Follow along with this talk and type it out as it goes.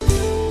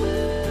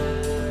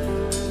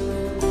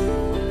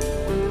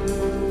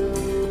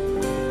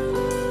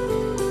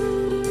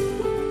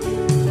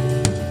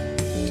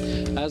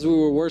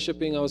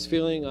worshiping, I was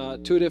feeling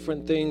two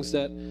different things.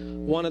 That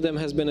one of them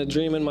has been a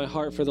dream in my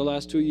heart for the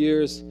last 2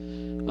 years.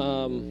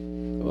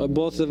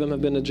 Both of them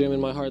have been a dream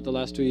in my heart the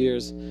last 2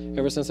 years,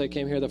 ever since I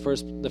came here the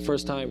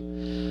first time.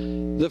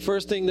 The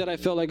first thing that I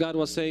felt like God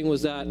was saying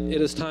was that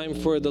it is time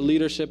for the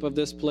leadership of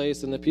this place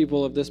and the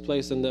people of this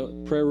place and the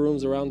prayer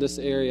rooms around this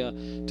area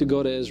to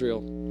go to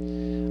Israel.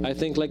 I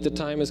think like the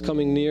time is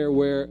coming near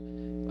where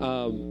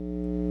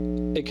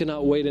it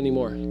cannot wait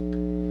anymore.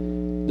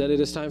 That it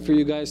is time for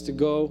you guys to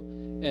go.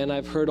 And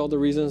I've heard all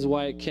the reasons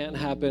why it can't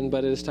happen,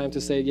 but it is time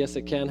to say, yes,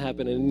 it can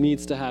happen, and it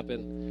needs to happen.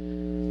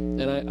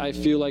 And I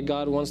feel like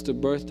God wants to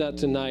birth that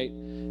tonight,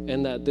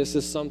 and that this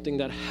is something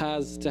that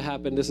has to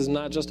happen. This is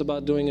not just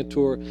about doing a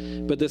tour,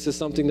 but this is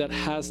something that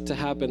has to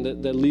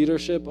happen. The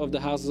leadership of the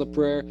houses of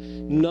prayer,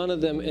 none of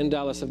them in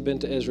Dallas have been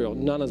to Israel,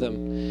 none of them.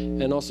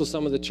 And also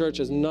some of the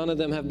churches, none of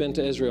them have been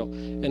to Israel.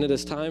 And it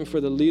is time for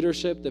the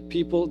leadership, the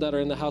people that are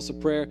in the house of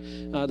prayer,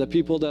 the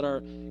people that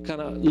are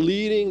kind of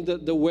leading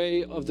the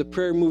way of the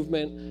prayer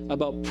movement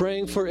about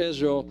praying for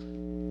Israel.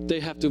 They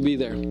have to be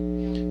there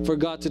for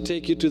God to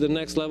take you to the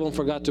next level and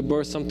for God to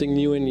birth something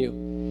new in you.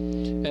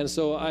 And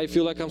so I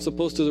feel like I'm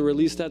supposed to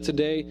release that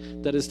today,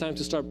 that it's time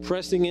to start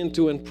pressing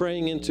into and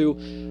praying into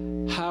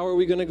how are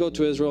we going to go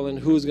to Israel and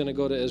who's going to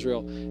go to Israel.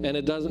 And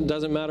it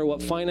doesn't matter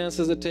what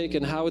finances it take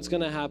and how it's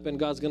going to happen.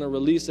 God's going to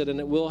release it and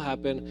it will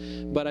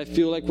happen. But I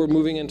feel like we're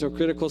moving into a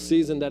critical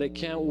season that it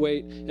can't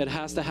wait. It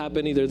has to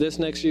happen either this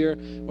next year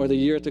or the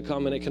year to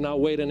come, and it cannot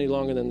wait any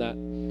longer than that.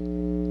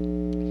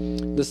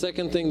 The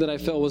second thing that I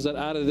felt was that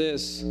out of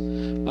this,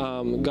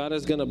 God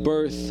is going to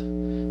birth,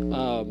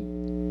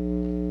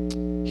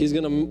 He's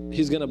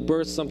going to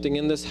birth something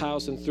in this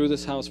house and through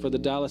this house for the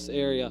Dallas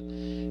area,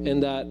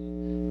 and that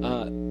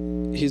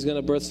He's going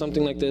to birth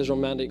something like the Israel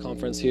Mandate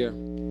Conference here.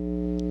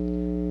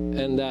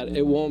 And that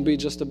it won't be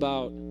just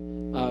about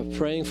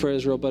praying for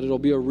Israel, but it'll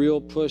be a real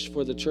push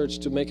for the church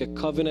to make a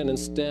covenant and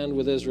stand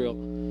with Israel.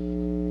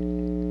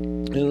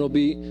 And it'll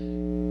be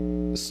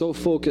so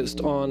focused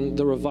on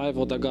the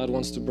revival that God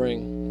wants to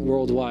bring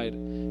worldwide,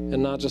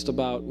 and not just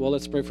about, well,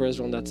 let's pray for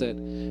Israel and that's it.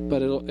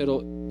 But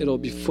it'll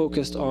be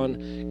focused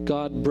on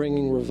God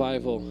bringing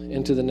revival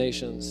into the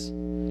nations.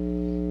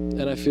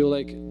 And I feel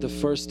like the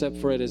first step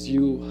for it is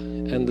you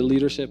and the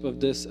leadership of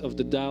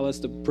the Dallas,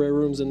 the prayer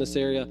rooms in this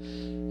area.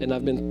 And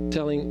I've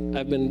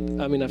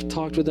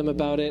talked with them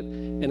about it,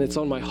 and it's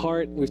on my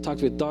heart. We've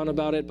talked with Don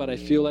about it, but I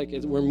feel like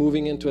we're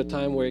moving into a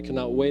time where it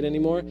cannot wait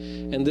anymore.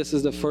 And this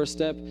is the first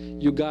step.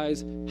 You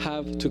guys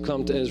have to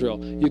come to Israel.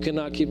 You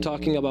cannot keep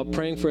talking about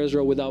praying for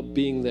Israel without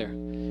being there,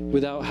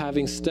 without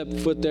having stepped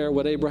foot there.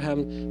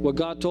 What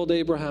God told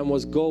Abraham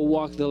was, go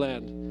walk the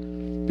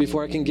land.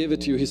 Before I can give it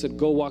to you, He said,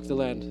 go walk the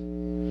land.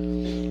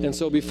 And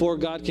so before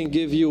God can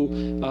give you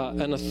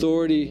an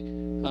authority,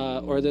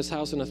 or this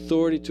house an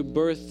authority to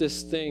birth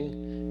this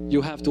thing,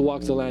 you have to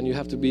walk the land. You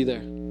have to be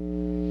there.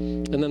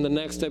 And then the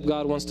next step,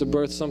 God wants to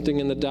birth something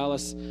in the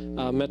Dallas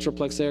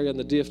Metroplex area, in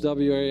the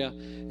DFW area,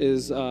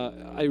 is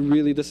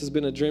this has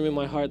been a dream in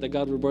my heart that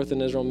God would birth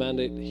an Israel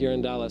Mandate here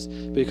in Dallas,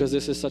 because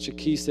this is such a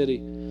key city.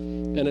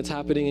 And it's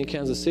happening in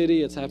Kansas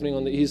City, it's happening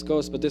on the East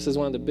Coast, but this is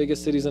one of the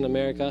biggest cities in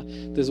America.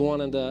 This is one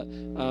of the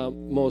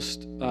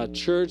most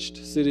churched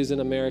cities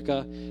in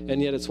America,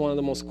 and yet it's one of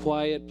the most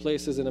quiet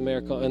places in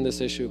America on this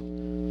issue.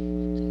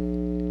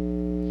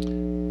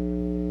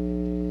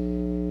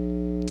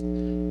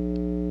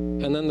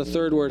 And then the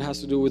third word has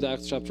to do with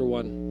Acts chapter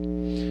 1.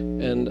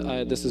 And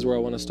this is where I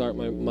want to start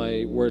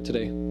my word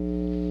today.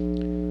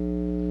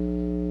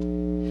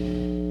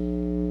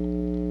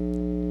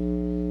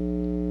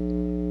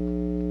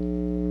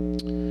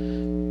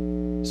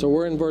 So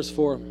we're in verse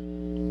 4.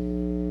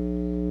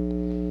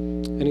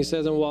 And he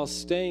says, and while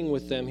staying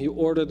with them, he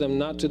ordered them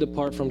not to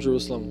depart from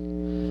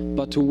Jerusalem,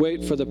 but to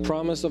wait for the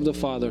promise of the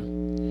Father,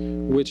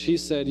 which he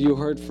said, you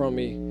heard from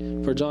me.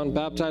 For John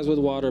baptized with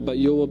water, but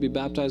you will be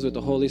baptized with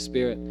the Holy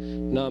Spirit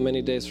not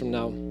many days from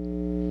now.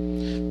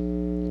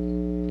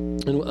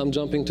 And I'm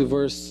jumping to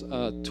verse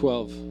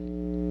 12.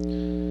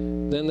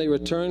 Then they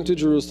returned to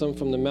Jerusalem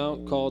from the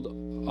mount called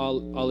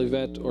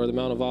Olivet, or the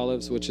Mount of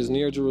Olives, which is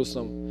near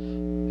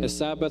Jerusalem, a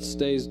Sabbath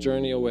day's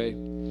journey away.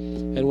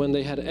 And when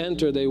they had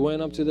entered, they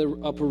went up to the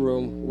upper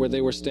room where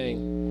they were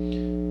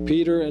staying.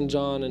 Peter and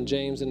John and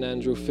James and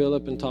Andrew,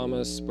 Philip and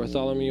Thomas,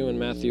 Bartholomew and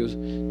Matthew,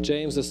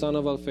 James the son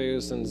of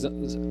Alphaeus, and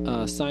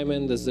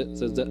Simon the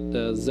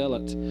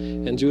Zealot,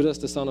 and Judas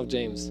the son of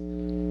James.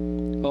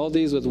 All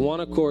these with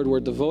one accord were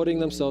devoting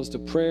themselves to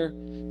prayer,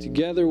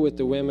 together with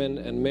the women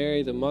and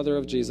Mary, the mother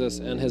of Jesus,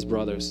 and his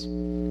brothers.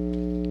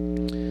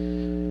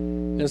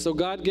 And so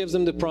God gives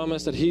them the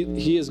promise that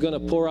He is going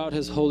to pour out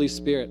His Holy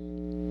Spirit.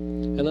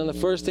 And then the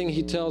first thing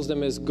He tells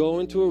them is go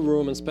into a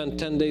room and spend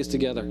 10 days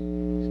together.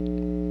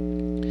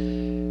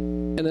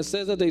 And it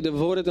says that they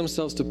devoted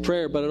themselves to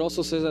prayer, but it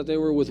also says that they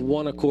were with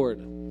one accord.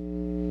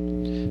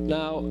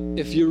 Now,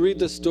 if you read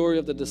the story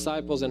of the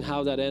disciples and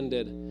how that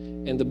ended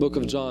in the book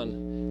of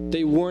John,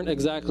 they weren't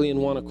exactly in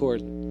one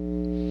accord.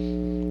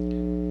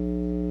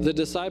 The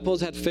disciples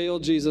had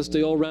failed Jesus.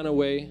 They all ran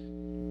away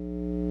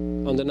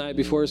on the night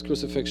before His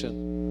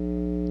crucifixion.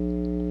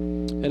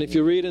 And if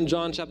you read in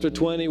John chapter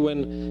 20,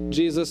 when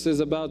Jesus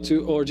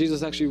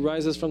actually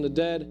rises from the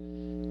dead,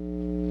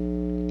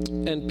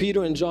 and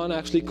Peter and John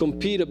actually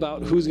compete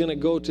about who's going to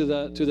go to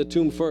the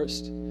tomb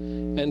first.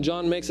 And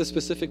John makes a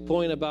specific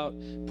point about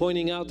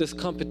pointing out this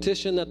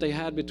competition that they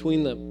had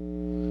between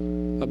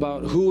them,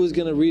 about who was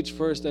going to reach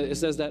first. It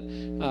says that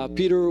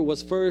Peter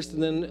was first,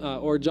 and then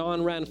or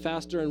John ran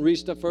faster and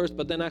reached up first,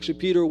 but then actually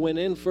Peter went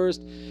in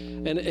first.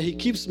 And he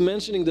keeps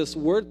mentioning this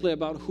wordplay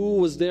about who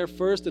was there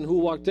first and who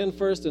walked in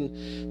first.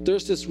 And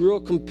there's this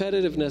real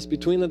competitiveness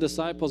between the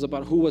disciples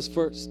about who was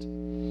first.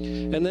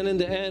 And then in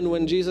the end,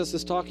 when Jesus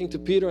is talking to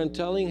Peter and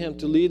telling him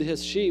to lead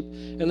his sheep,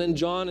 and then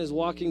John is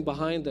walking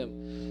behind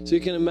them. So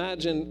you can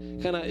imagine,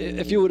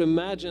 if you would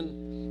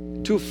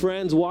imagine two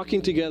friends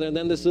walking together, and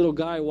then this little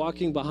guy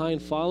walking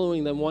behind,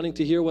 following them, wanting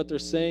to hear what they're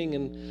saying.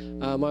 And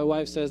my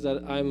wife says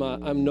that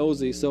I'm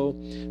nosy, so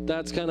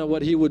that's kind of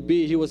what he would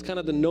be. He was kind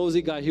of the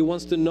nosy guy. He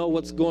wants to know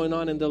what's going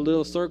on in the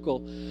little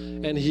circle.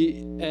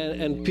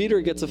 And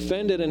Peter gets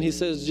offended, and he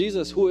says,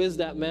 "Jesus, who is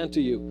that man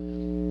to you?"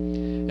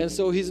 And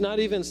so he's not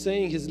even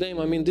saying his name.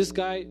 I mean, this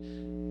guy,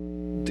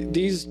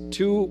 these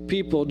two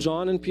people,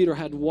 John and Peter,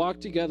 had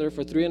walked together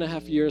for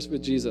 3.5 years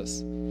with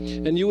Jesus.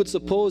 And you would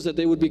suppose that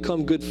they would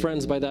become good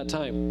friends by that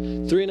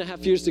time.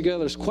 3.5 years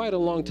together is quite a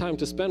long time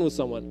to spend with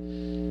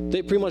someone.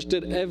 They pretty much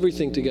did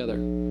everything together.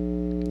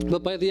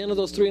 But by the end of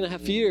those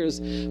 3.5 years,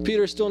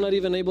 Peter's still not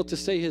even able to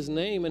say his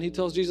name. And he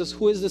tells Jesus,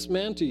 "Who is this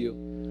man to you?"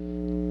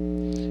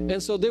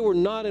 And so they were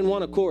not in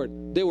one accord.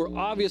 They were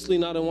obviously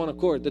not in one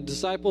accord. The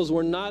disciples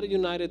were not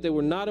united. They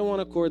were not in one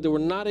accord. They were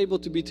not able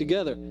to be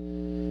together.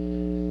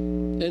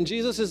 And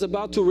Jesus is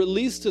about to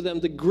release to them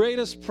the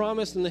greatest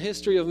promise in the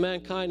history of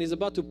mankind. He's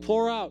about to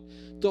pour out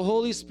the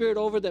Holy Spirit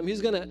over them.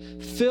 He's going to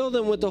fill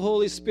them with the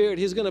Holy Spirit.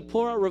 He's going to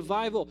pour out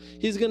revival.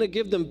 He's going to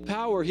give them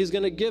power. He's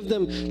going to give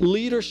them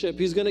leadership.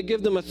 He's going to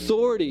give them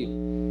authority.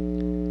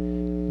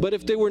 But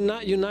if they were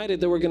not united,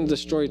 they were going to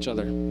destroy each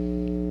other.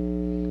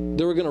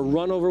 They were going to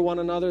run over one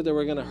another. They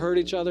were going to hurt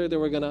each other. They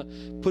were going to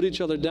put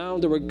each other down.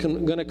 They were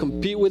going to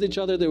compete with each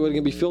other. They were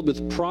going to be filled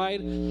with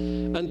pride.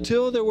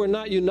 Until they were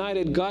not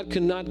united, God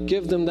could not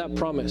give them that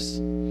promise.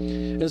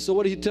 And so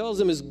what he tells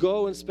them is,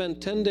 go and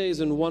spend 10 days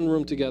in one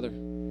room together.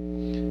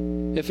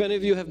 If any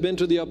of you have been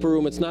to the upper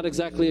room, it's not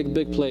exactly a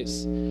big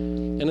place.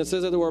 And it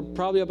says that there were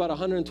probably about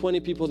 120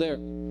 people there.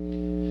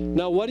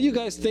 Now, what do you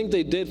guys think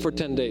they did for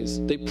 10 days?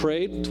 They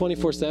prayed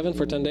 24/7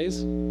 for 10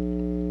 days?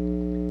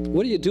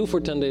 What do you do for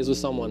 10 days with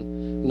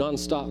someone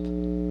nonstop?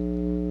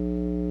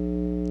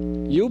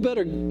 You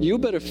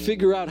better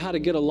figure out how to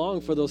get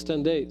along for those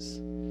 10 days.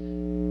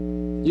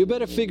 You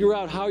better figure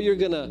out how you're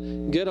going to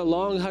get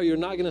along, how you're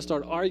not going to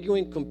start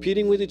arguing,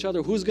 competing with each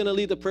other. Who's going to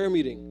lead the prayer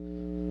meeting?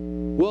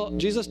 Well,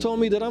 Jesus told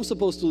me that I'm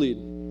supposed to lead.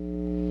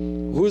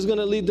 Who's going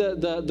to lead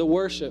the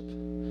worship?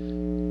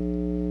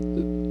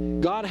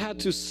 God had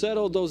to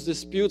settle those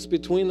disputes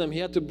between them. He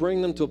had to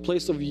bring them to a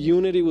place of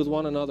unity with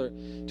one another,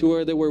 to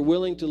where they were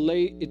willing to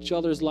lay each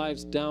other's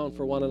lives down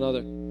for one another.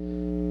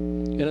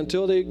 And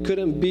until they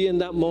couldn't be in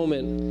that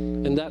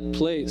moment, in that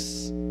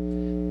place,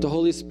 the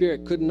Holy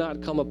Spirit could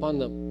not come upon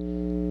them.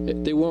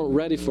 They weren't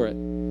ready for it.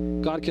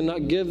 God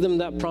cannot give them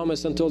that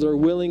promise until they're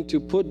willing to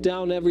put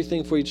down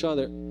everything for each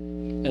other.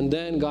 And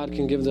then God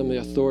can give them the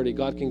authority.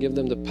 God can give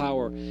them the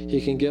power.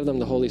 He can give them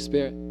the Holy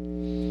Spirit.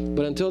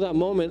 But until that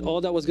moment,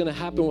 all that was going to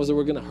happen was they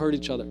were going to hurt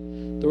each other.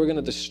 They were going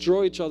to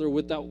destroy each other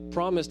with that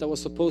promise that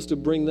was supposed to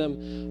bring them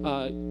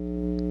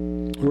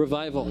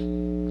revival.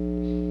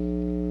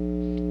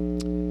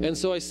 And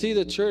so I see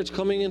the church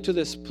coming into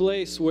this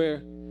place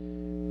where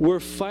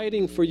we're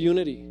fighting for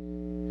unity.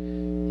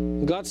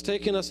 God's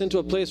taken us into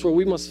a place where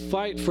we must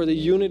fight for the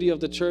unity of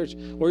the church,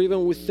 or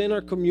even within our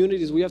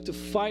communities. We have to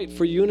fight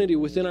for unity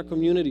within our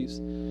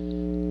communities.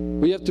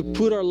 We have to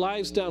put our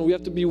lives down. We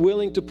have to be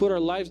willing to put our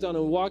lives down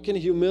and walk in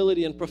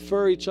humility and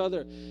prefer each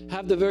other.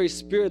 Have the very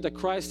spirit that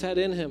Christ had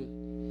in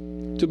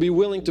him. To be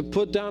willing to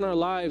put down our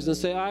lives and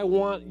say, I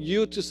want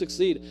you to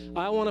succeed.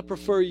 I want to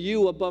prefer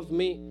you above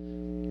me.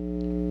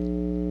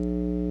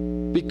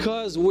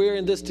 Because we're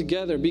in this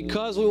together.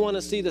 Because we want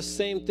to see the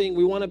same thing.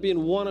 We want to be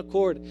in one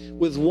accord,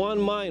 with one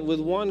mind, with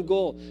one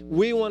goal.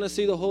 We want to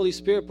see the Holy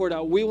Spirit poured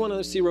out. We want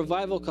to see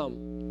revival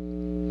come.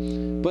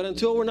 But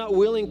until we're not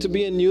willing to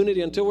be in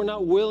unity, until we're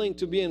not willing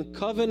to be in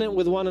covenant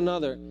with one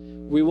another,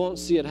 we won't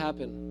see it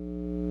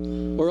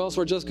happen. Or else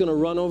we're just going to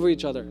run over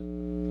each other.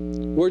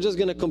 We're just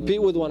going to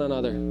compete with one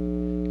another.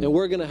 And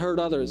we're going to hurt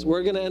others.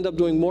 We're going to end up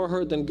doing more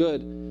hurt than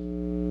good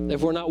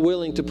if we're not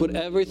willing to put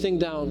everything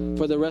down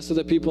for the rest of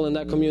the people in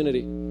that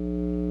community.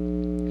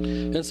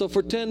 And so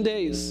for 10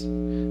 days,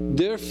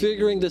 they're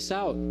figuring this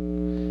out.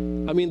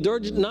 I mean, they're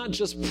not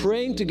just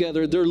praying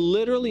together. They're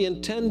literally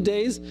in 10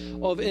 days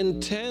of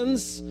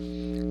intense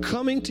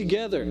coming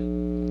together,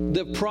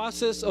 the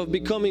process of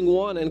becoming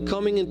one and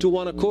coming into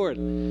one accord.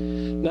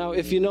 Now,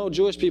 if you know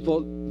Jewish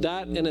people,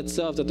 that in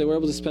itself, that they were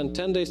able to spend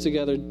 10 days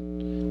together,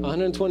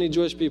 120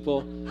 Jewish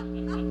people,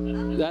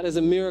 that is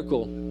a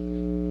miracle.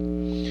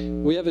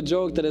 We have a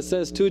joke that it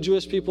says 2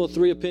 Jewish people,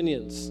 3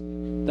 opinions.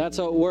 That's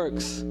how it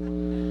works.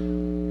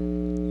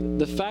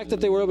 The fact that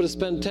they were able to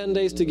spend 10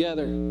 days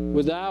together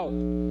without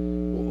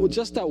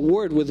just that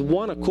word, with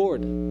one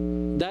accord,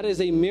 that is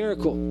a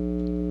miracle.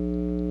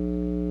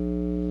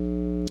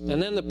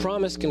 And then the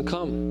promise can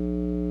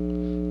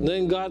come.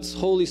 Then God's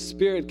Holy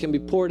Spirit can be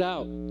poured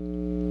out.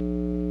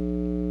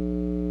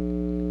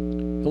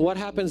 And what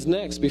happens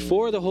next,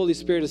 before the Holy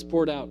Spirit is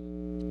poured out,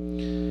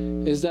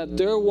 is that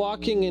they're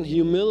walking in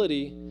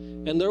humility,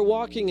 and they're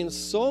walking in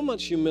so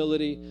much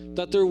humility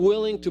that they're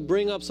willing to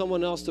bring up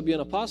someone else to be an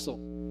apostle.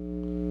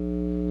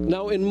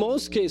 Now, in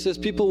most cases,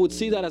 people would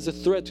see that as a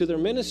threat to their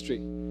ministry,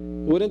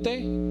 wouldn't they?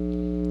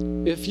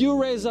 If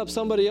you raise up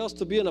somebody else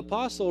to be an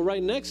apostle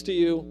right next to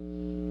you,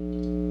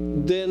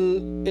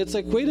 then it's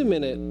like, wait a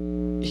minute,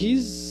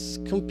 he's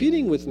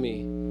competing with me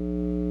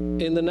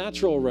in the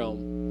natural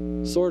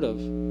realm, sort of.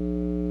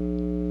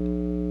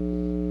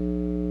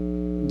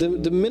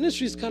 The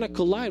ministries kind of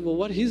collide. Well,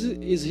 what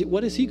is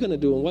he going to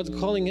do, and what's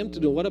calling him to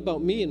do? What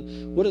about me,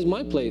 and what is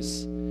my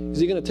place? Is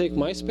he going to take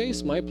my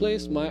space, my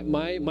place,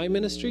 my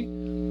ministry?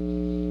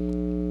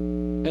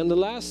 And the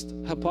last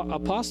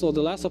apostle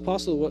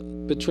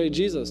betrayed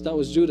Jesus. That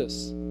was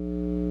Judas.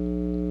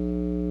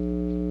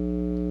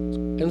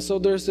 And so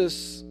there's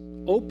this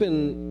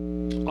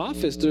open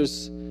office.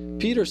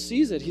 Peter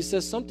sees it. He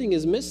says something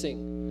is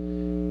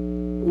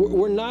missing.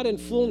 We're not in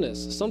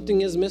fullness.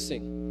 Something is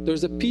missing.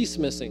 There's a piece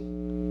missing.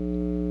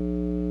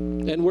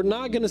 And we're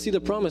not going to see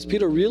the promise.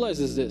 Peter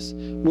realizes this.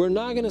 We're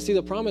not going to see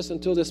the promise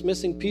until this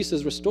missing piece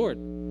is restored.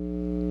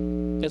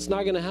 It's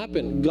not going to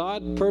happen.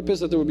 God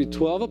purposed that there would be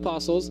 12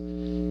 apostles.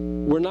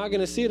 We're not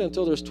going to see it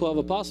until there's 12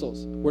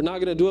 apostles. We're not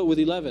going to do it with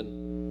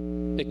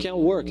 11. It can't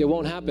work. It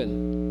won't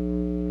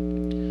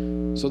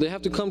happen. So they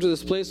have to come to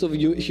this place of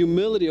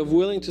humility, of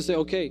willing to say,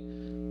 okay,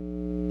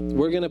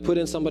 we're going to put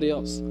in somebody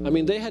else. I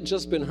mean, they had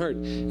just been hurt.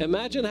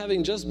 Imagine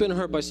having just been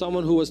hurt by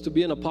someone who was to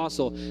be an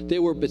apostle. They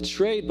were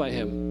betrayed by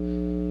him.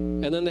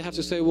 And then they have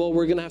to say, well,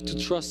 we're going to have to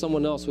trust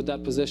someone else with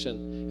that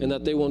position, and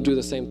that they won't do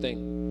the same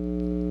thing.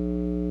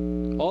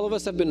 All of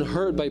us have been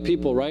hurt by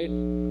people, right?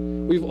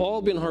 We've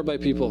all been hurt by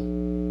people.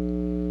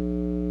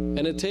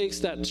 And it takes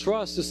that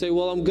trust to say,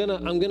 well, I'm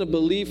gonna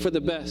believe for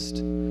the best.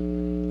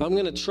 I'm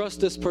going to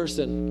trust this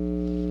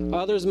person.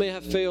 Others may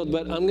have failed,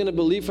 but I'm going to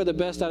believe for the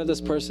best out of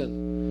this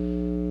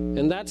person.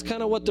 And that's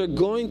kind of what they're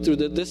going through.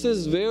 That this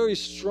is very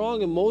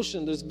strong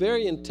emotion. This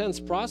very intense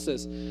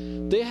process.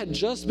 They had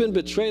just been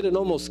betrayed and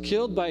almost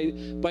killed by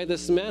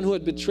this man who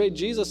had betrayed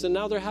Jesus, and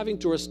now they're having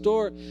to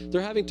restore. They're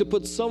having to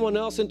put someone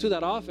else into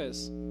that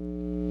office,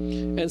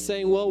 and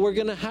saying, well, we're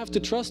going to have to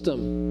trust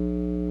them.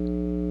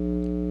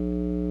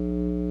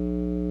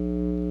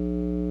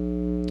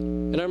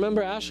 And I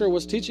remember Asher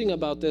was teaching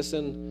about this,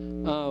 and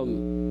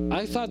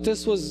I thought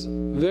this was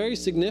very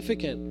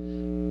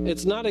significant.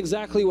 It's not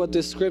exactly what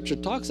this scripture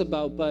talks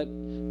about, but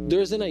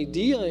there's an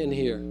idea in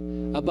here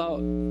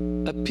about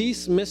a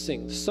piece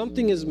missing.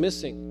 Something is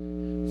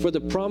missing for the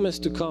promise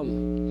to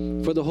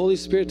come, for the Holy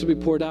Spirit to be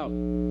poured out.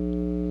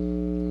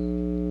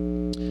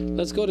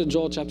 Let's go to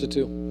Joel chapter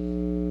 2.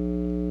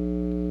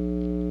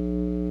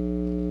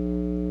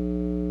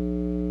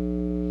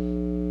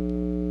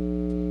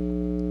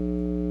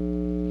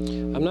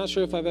 I'm not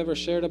sure if I've ever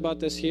shared about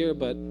this here,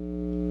 but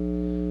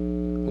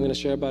I'm going to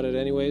share about it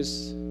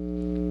anyways.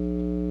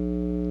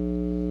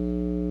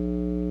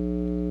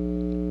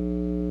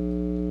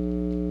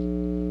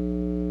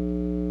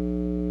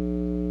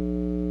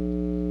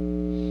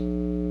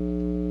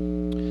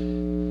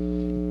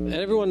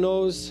 Everyone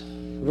knows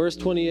verse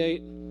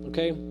 28,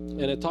 okay?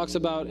 And it talks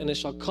about, and it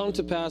shall come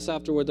to pass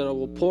afterward that I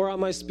will pour out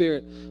my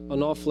spirit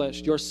on all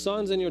flesh. Your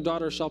sons and your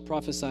daughters shall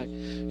prophesy.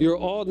 Your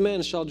old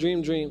men shall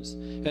dream dreams,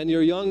 and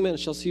your young men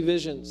shall see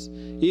visions.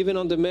 Even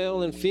on the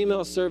male and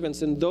female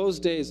servants in those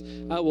days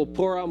I will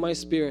pour out my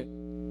spirit.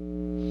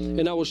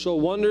 And I will show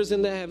wonders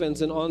in the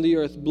heavens and on the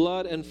earth,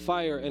 blood and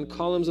fire and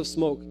columns of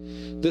smoke.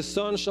 The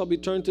sun shall be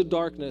turned to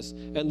darkness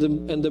and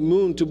the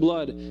moon to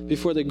blood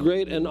before the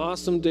great and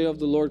awesome day of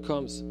the Lord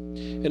comes.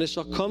 And it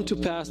shall come to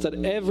pass that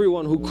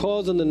everyone who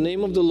calls on the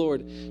name of the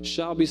Lord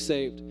shall be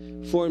saved.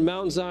 For in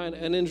Mount Zion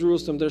and in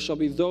Jerusalem there shall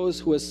be those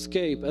who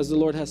escape, as the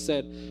Lord has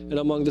said, and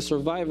among the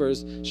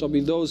survivors shall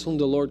be those whom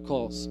the Lord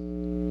calls.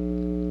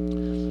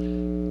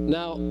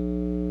 Now,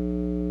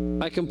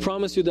 I can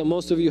promise you that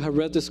most of you have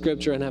read the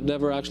scripture and have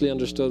never actually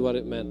understood what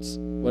it means,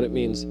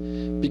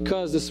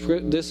 because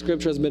this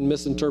scripture has been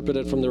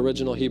misinterpreted from the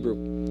original Hebrew.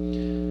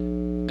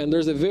 And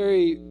there's a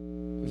very,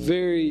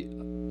 very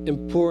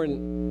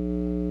important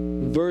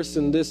verse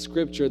in this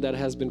scripture that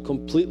has been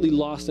completely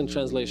lost in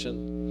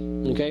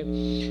translation, okay?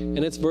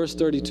 And it's verse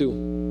 32.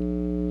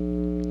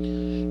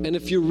 And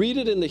if you read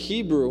it in the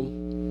Hebrew,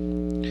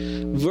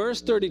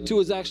 verse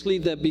 32 is actually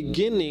the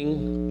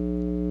beginning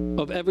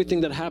of everything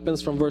that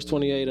happens from verse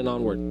 28 and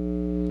onward.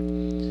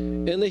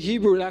 In the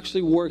Hebrew, it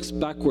actually works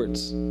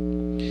backwards.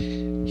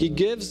 He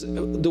gives,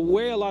 the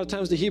way a lot of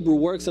times the Hebrew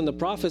works in the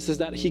prophets is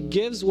that he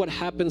gives what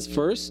happens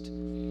first,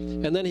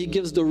 and then he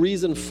gives the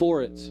reason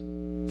for it,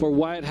 for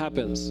why it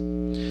happens.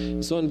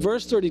 So in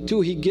verse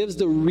 32, he gives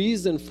the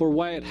reason for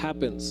why it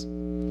happens.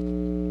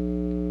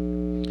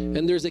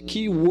 And there's a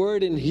key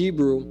word in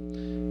Hebrew.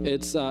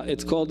 It's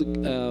called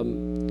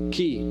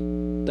ki.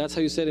 That's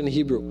how you say it in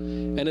Hebrew.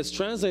 And it's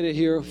translated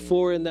here,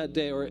 for in that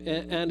day, or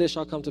and it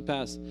shall come to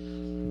pass.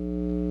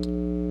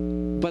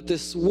 But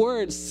this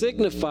word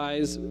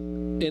signifies,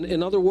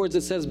 in other words,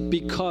 it says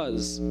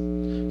because.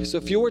 So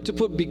if you were to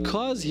put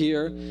because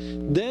here,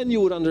 then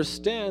you would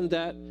understand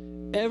that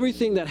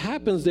everything that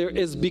happens there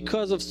is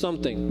because of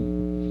something.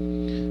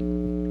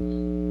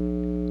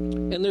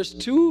 And there's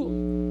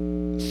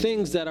two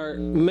things that are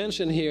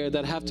mentioned here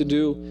that have to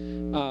do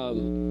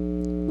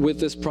with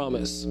this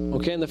promise.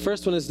 Okay, and the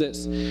first one is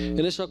this: and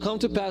it shall come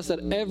to pass that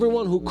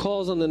everyone who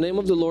calls on the name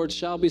of the Lord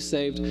shall be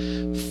saved.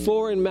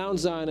 For in Mount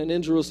Zion and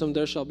in Jerusalem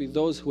there shall be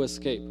those who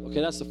escape. Okay,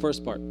 that's the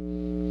first part.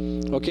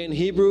 Okay, in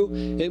Hebrew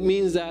it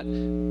means that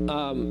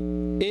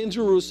in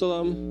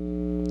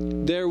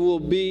Jerusalem there will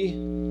be,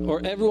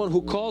 or everyone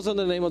who calls on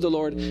the name of the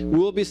Lord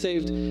will be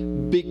saved,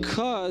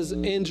 because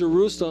in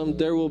Jerusalem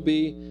there will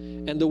be,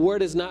 and the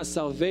word is not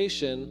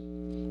salvation,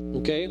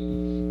 okay,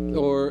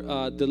 or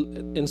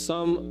in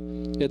some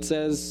it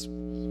says,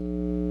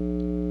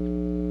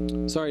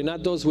 sorry,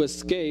 not those who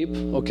escape,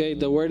 okay,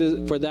 the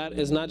word for that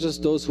is not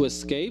just those who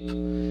escape,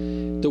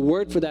 the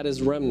word for that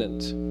is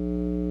remnant.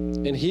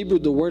 In Hebrew,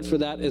 the word for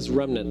that is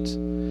remnant.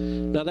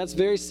 Now that's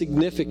very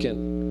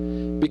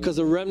significant, because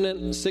a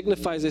remnant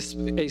signifies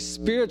a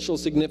spiritual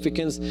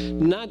significance,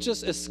 not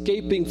just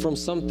escaping from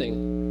something.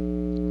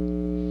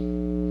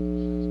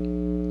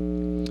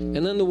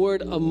 And then the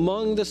word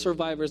among the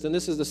survivors, and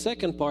this is the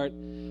second part,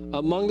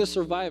 among the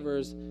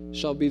survivors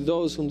shall be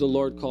those whom the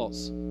Lord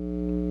calls.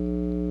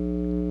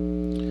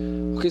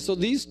 Okay, so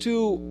these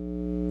two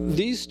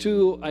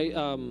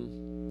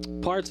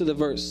parts of the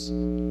verse,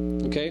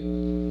 okay?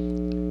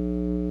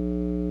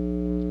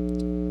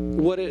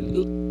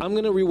 I'm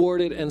going to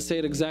reword it and say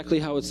it exactly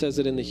how it says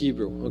it in the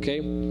Hebrew, okay?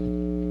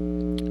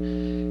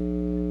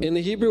 In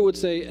the Hebrew it would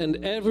say,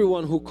 and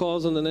everyone who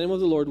calls on the name of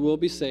the Lord will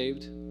be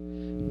saved,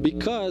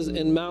 because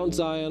in Mount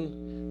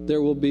Zion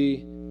there will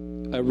be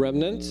a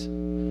remnant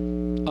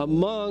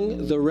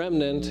among the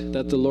remnant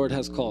that the Lord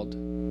has called.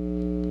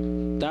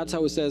 That's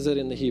how it says it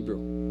in the Hebrew.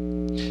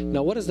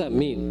 Now, what does that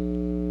mean?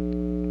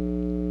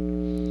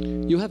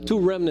 You have two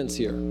remnants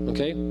here,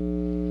 okay?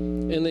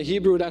 In the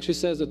Hebrew, it actually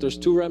says that there's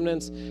two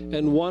remnants,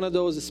 and one of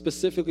those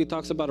specifically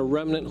talks about a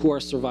remnant who are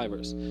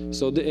survivors.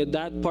 So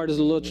that part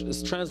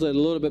is translated a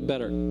little bit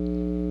better.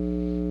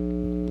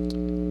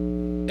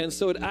 And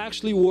so it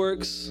actually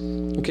works,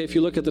 okay, if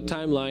you look at the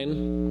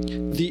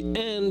timeline, the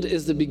end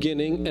is the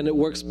beginning, and it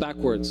works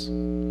backwards.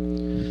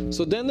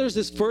 So then there's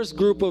this first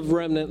group of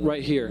remnant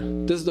right here.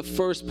 This is the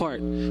first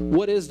part.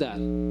 What is that?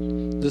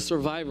 The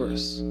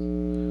survivors.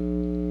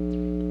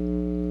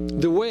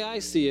 The way I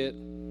see it,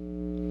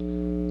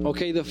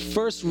 okay, the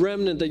first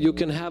remnant that you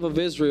can have of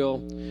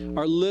Israel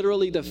are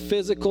literally the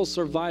physical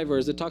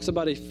survivors. It talks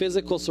about a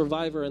physical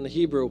survivor in the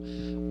Hebrew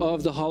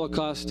of the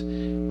Holocaust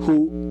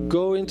who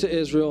go into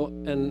Israel,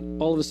 and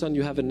all of a sudden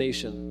you have a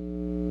nation.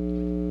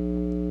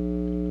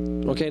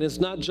 Okay, and it's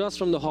not just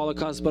from the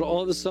Holocaust, but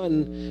all of a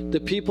sudden the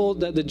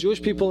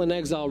Jewish people in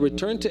exile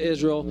return to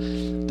Israel.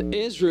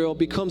 Israel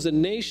becomes a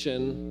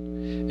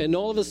nation, and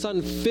all of a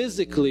sudden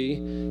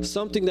physically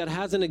something that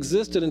hasn't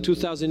existed in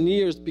 2,000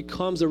 years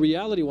becomes a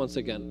reality once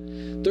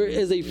again. There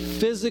is a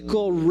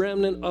physical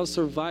remnant of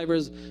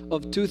survivors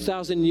of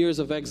 2,000 years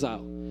of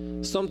exile,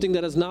 something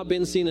that has not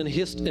been seen in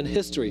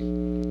history.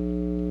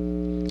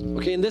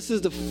 Okay, and this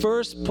is the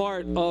first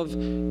part of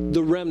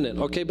the remnant,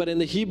 okay? But in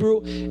the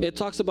Hebrew, it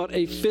talks about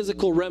a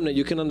physical remnant.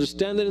 You can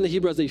understand it in the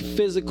Hebrew as a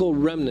physical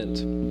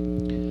remnant.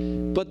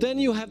 But then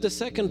you have the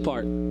second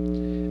part.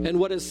 And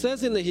what it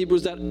says in the Hebrew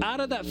is that out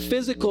of that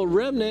physical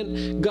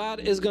remnant, God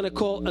is going to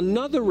call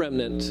another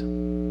remnant.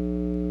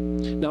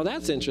 Now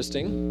that's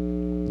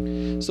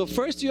interesting. So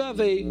first you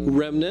have a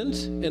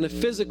remnant in a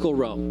physical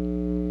realm.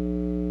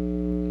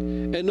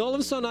 And all of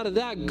a sudden out of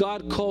that,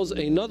 God calls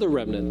another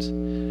remnant.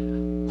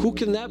 Who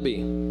can that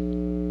be?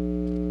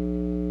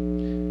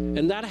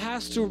 And that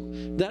has to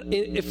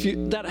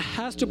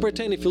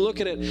pertain, if you look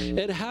at it,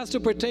 it has to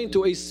pertain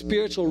to a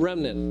spiritual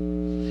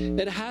remnant.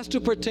 It has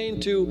to pertain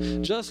to,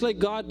 just like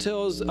God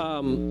tells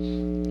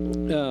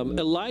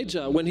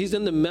Elijah when he's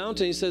in the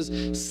mountain, he says,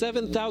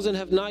 7,000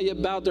 have not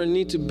yet bowed their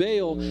knee to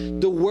Baal.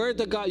 The word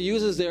that God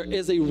uses there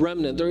is a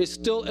remnant. There is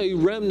still a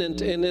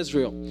remnant in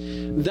Israel.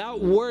 That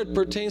word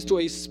pertains to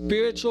a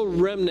spiritual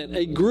remnant,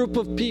 a group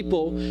of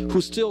people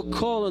who still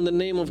call on the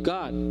name of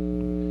God.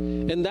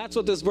 And that's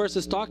what this verse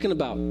is talking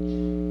about.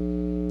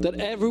 That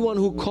everyone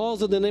who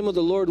calls on the name of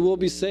the Lord will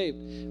be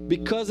saved.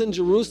 Because in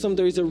Jerusalem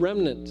there is a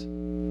remnant.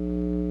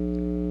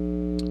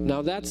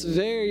 Now that's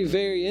very,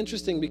 very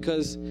interesting,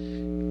 because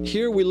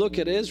here we look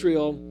at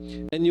Israel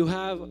and you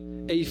have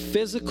a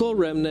physical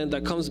remnant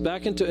that comes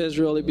back into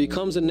Israel. It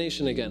becomes a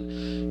nation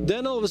again.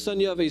 Then all of a sudden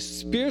you have a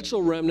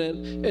spiritual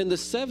remnant. In the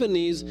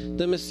 70s,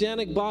 the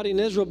Messianic body in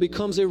Israel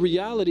becomes a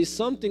reality,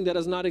 something that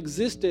has not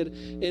existed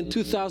in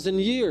 2,000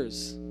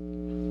 years.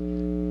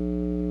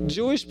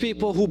 Jewish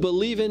people who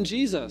believe in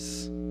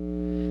Jesus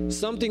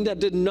something that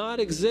did not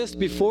exist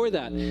before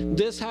that.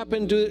 This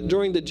happened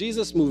during the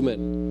Jesus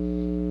movement.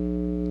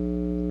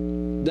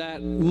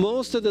 That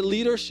most of the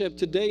leadership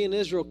today in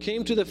Israel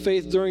came to the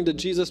faith during the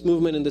Jesus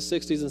movement in the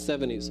 60s and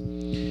 70s.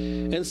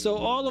 And so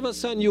all of a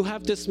sudden you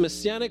have this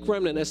messianic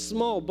remnant, a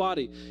small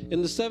body.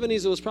 In the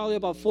 70s it was probably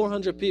about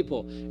 400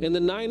 people. In the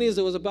 90s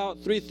it was about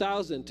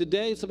 3,000.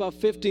 Today it's about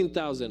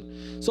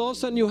 15,000. So all of a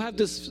sudden you have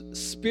this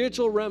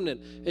spiritual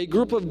remnant, a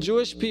group of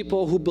Jewish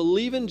people who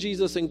believe in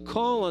Jesus and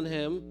call on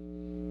Him,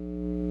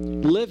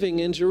 living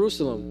in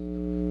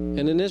Jerusalem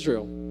and in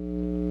Israel.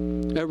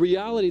 A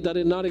reality that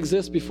did not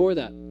exist before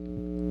that.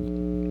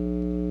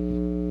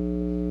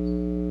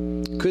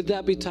 Could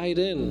that be tied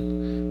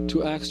in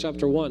to Acts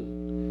chapter 1?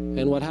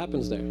 And what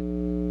happens there?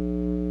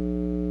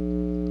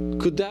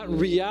 Could that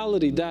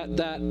reality,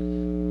 that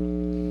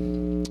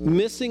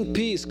missing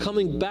piece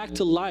coming back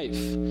to life,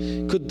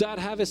 could that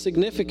have a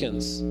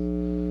significance?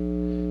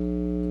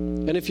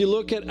 And if you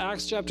look at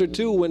Acts chapter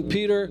 2, when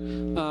Peter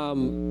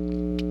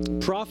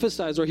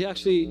prophesies, or he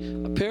actually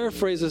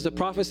paraphrases the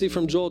prophecy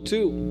from Joel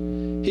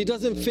 2, he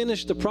doesn't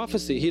finish the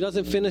prophecy. He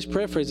doesn't finish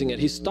paraphrasing it.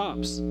 He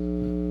stops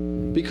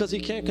because he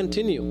can't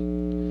continue,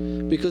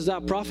 because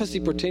that prophecy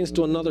pertains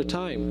to another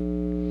time.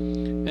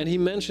 And he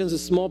mentions a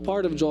small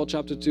part of Joel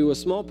chapter 2, a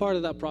small part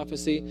of that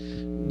prophecy,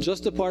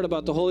 just the part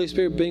about the Holy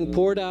Spirit being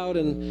poured out,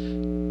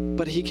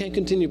 but he can't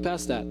continue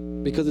past that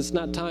because it's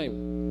not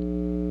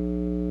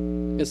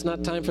time. It's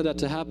not time for that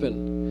to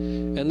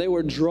happen. And they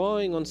were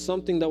drawing on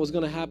something that was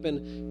going to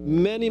happen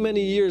many,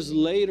 many years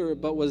later,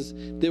 but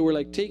they were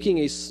like taking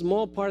a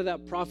small part of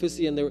that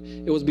prophecy, and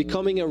it was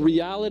becoming a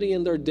reality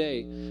in their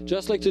day.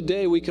 Just like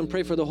today, we can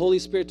pray for the Holy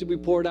Spirit to be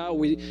poured out.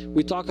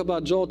 We talk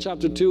about Joel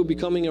chapter 2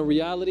 becoming a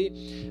reality,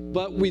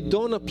 but we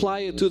don't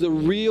apply it to the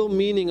real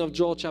meaning of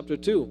Joel chapter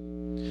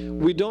 2.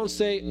 We don't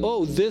say,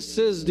 oh, this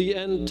is the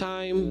end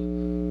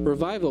time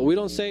revival. We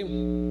don't say,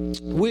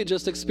 we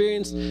just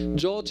experienced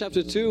Joel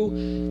chapter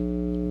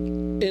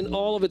 2 in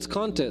all of its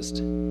context.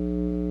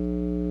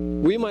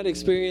 We might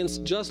experience,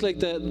 just like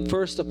the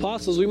first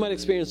apostles, we might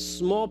experience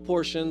small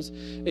portions,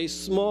 a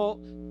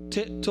small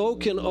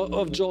token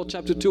of Joel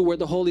chapter 2 where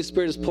the Holy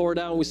Spirit is poured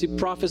out and we see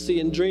prophecy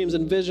and dreams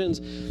and visions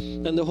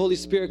and the Holy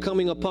Spirit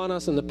coming upon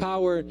us and the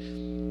power.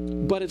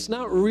 But it's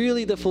not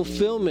really the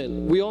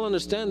fulfillment. We all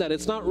understand that.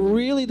 It's not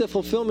really the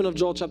fulfillment of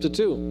Joel chapter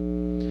 2.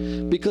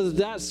 Because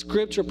that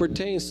scripture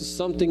pertains to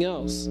something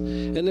else.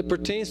 And it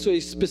pertains to a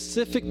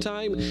specific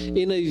time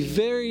in a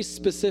very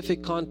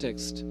specific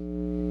context.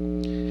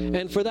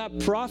 And for that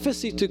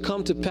prophecy to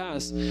come to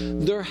pass,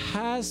 there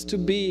has to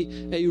be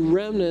a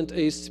remnant,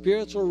 a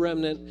spiritual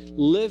remnant,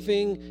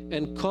 living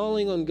and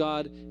calling on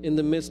God in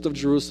the midst of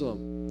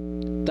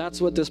Jerusalem.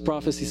 That's what this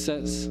prophecy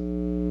says.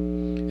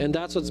 And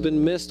that's what's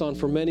been missed on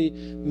for many,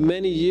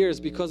 many years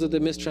because of the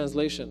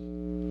mistranslation.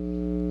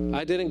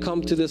 I didn't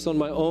come to this on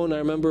my own. I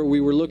remember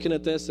we were looking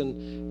at this,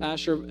 and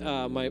Asher,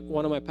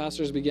 one of my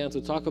pastors, began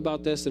to talk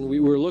about this, and we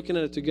were looking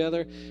at it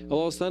together.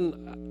 All of a sudden,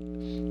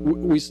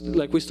 we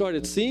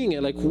started seeing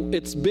it, like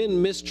it's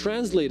been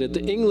mistranslated.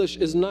 The English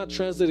is not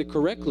translated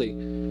correctly.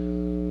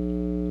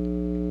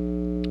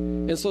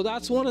 And so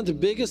that's one of the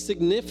biggest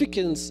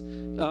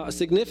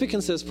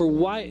significances for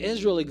why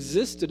Israel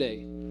exists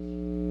today.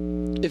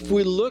 If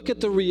we look at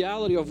the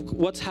reality of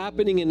what's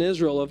happening in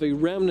Israel, of a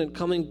remnant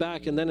coming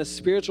back and then a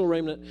spiritual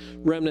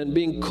remnant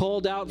being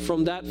called out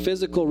from that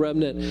physical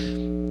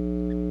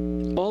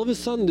remnant, all of a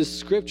sudden this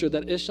scripture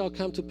that it shall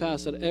come to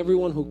pass that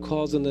everyone who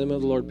calls in the name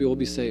of the Lord will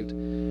be saved.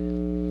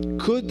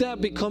 Could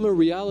that become a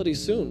reality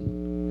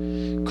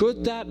soon?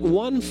 Could that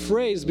one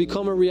phrase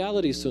become a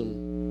reality soon?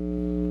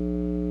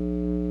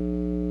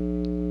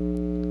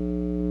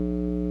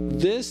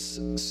 This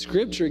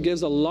scripture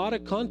gives a lot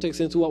of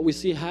context into what we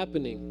see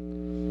happening.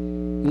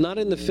 Not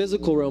in the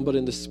physical realm, but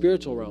in the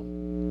spiritual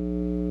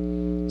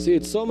realm. See,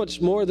 it's so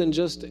much more than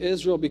just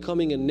Israel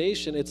becoming a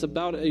nation. It's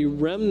about a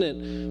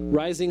remnant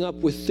rising up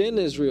within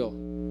Israel.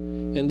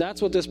 And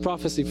that's what this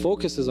prophecy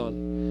focuses on.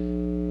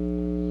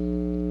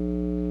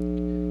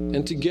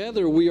 And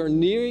together we are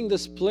nearing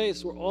this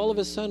place where all of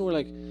a sudden we're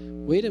like,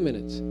 wait a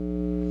minute,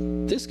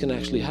 this can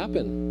actually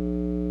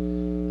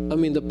happen. I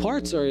mean, the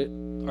parts are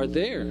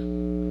there.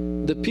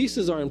 The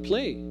pieces are in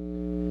play.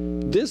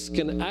 This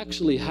can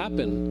actually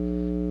happen.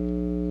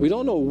 We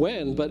don't know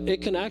when, but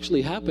it can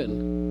actually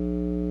happen.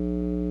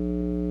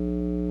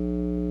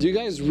 Do you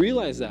guys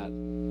realize that?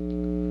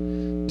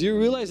 Do you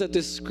realize that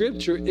this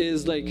scripture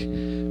is like,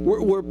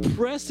 we're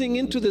pressing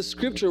into the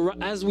scripture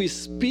as we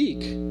speak,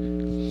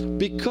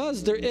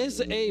 because there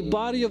is a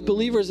body of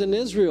believers in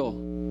Israel.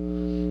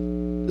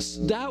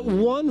 That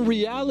one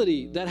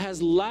reality that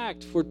has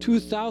lacked for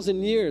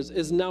 2,000 years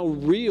is now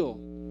real.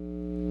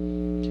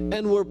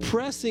 And we're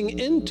pressing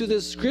into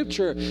this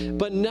scripture,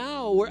 but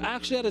now we're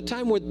actually at a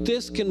time where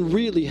this can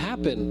really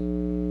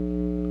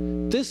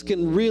happen. This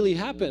can really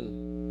happen.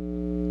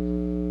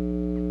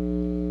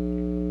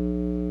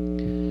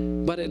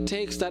 But it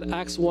takes that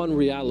Acts 1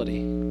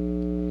 reality,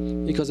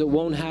 because it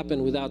won't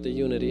happen without the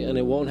unity, and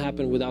it won't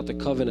happen without the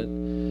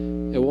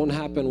covenant. It won't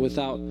happen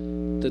without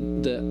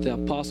the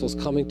apostles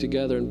coming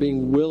together and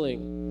being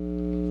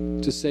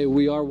willing to say,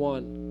 we are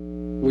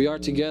one. We are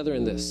together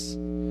in this.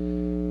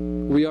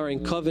 We are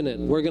in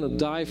covenant. We're going to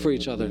die for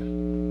each other.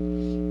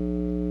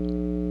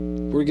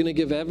 We're going to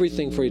give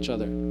everything for each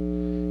other.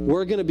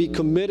 We're going to be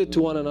committed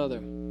to one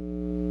another.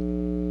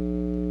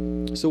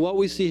 So what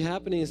we see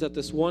happening is that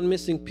this one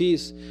missing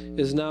piece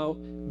is now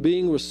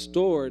being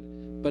restored.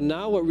 But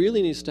now what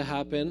really needs to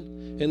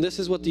happen, and this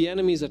is what the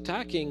enemy is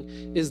attacking,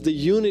 is the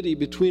unity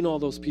between all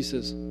those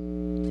pieces.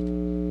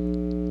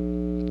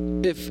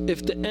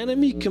 If the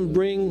enemy can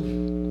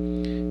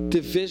bring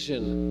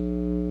division,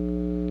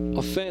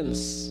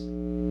 offense,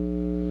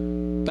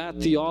 bad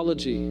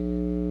theology,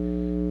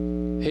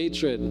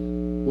 hatred,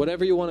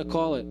 whatever you want to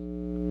call it,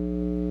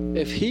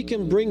 if he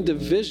can bring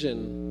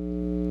division,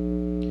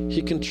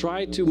 he can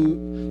try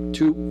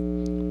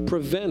to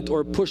prevent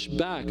or push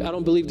back. I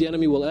don't believe the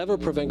enemy will ever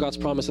prevent God's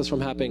promises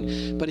from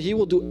happening, but he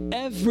will do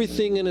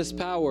everything in his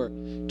power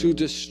to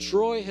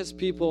destroy his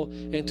people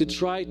and to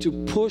try to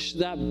push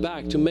that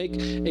back, to make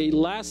a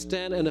last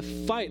stand and a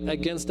fight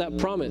against that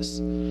promise.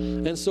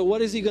 And so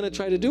what is he going to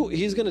try to do?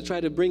 He's going to try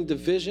to bring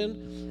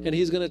division, and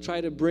he's going to try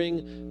to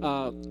bring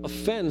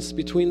offense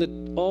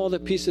between all the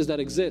pieces that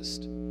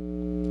exist.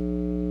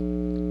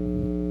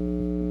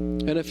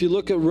 And if you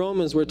look at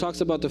Romans, where it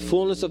talks about the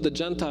fullness of the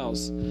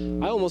Gentiles,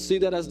 I almost see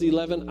that as the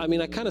 11, I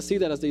kind of see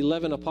that as the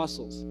 11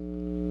 apostles.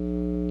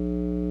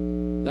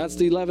 That's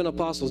the 11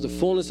 apostles, the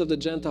fullness of the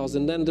Gentiles.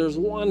 And then there's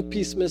one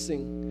piece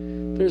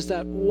missing. There's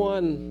that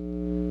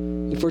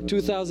one. And for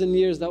 2,000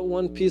 years, that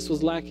one piece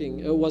was lacking.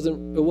 It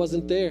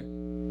wasn't there.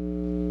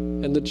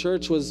 And the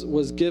church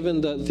was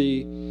given the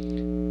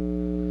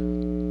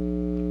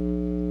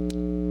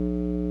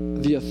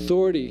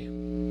authority,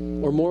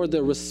 or more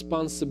the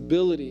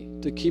responsibility,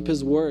 to keep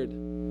his word,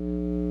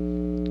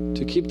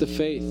 to keep the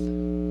faith.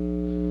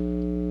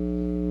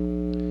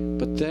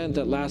 But then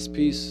that last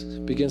piece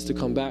begins to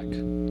come back.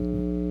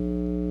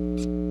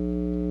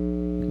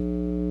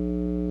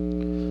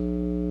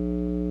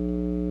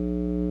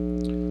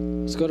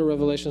 Let's go to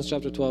Revelation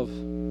chapter 12.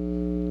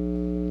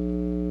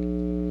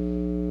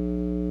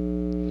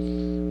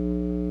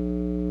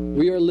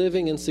 We are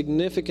living in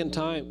significant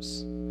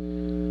times.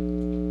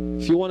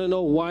 If you want to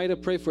know why to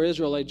pray for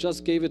Israel, I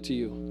just gave it to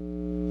you.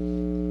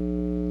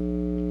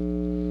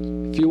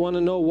 If you want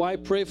to know why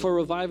pray for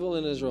revival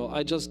in Israel,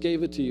 I just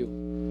gave it to you.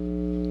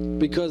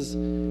 Because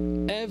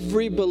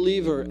every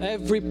believer,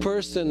 every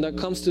person that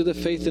comes to the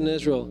faith in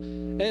Israel,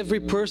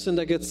 every person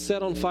that gets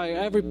set on fire,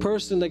 every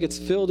person that gets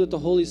filled with the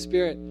Holy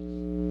Spirit,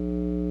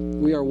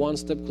 we are one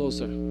step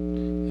closer,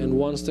 and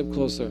one step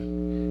closer,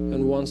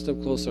 and one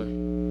step closer.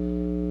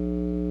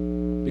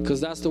 Because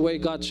that's the way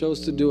God chose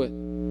to do it.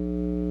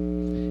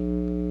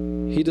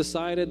 He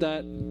decided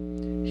that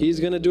he's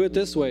going to do it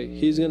this way.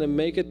 He's going to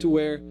make it to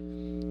where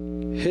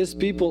his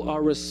people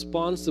are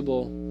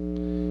responsible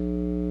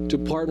to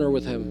partner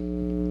with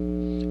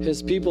him.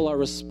 His people are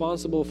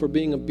responsible for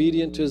being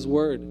obedient to his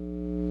word.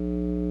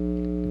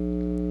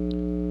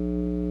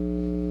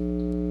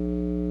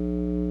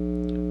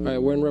 All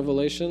right, we're in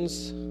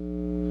Revelations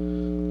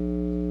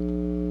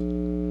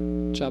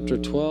chapter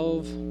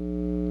 12.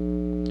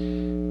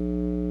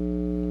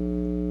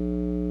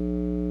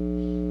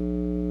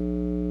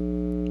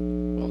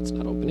 It's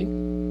not opening.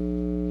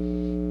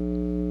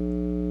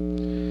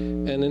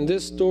 And in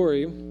this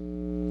story, I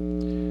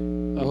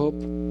hope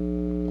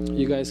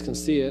you guys can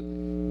see it.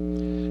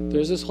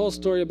 There's this whole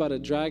story about a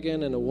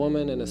dragon and a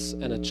woman and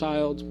a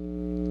child.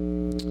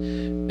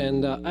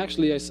 And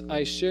actually,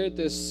 I shared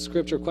this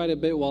scripture quite a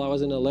bit while I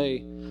was in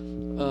LA,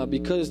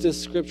 because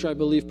this scripture, I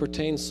believe,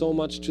 pertains so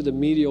much to the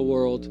media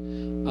world,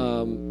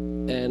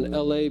 and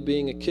LA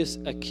being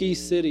a key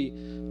city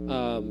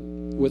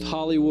with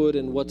Hollywood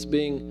and what's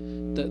being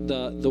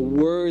the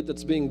word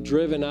that's being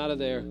driven out of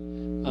there,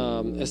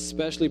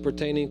 especially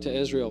pertaining to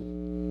Israel.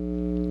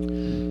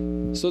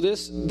 So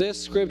this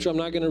scripture, I'm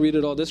not going to read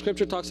it all. This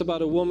scripture talks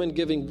about a woman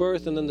giving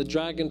birth, and then the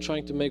dragon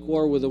trying to make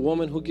war with a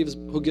woman who gives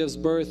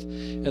birth,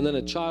 and then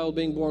a child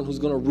being born who's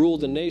going to rule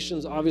the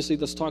nations. Obviously,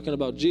 that's talking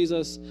about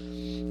Jesus.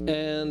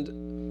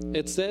 And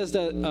it says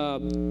that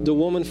the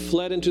woman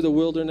fled into the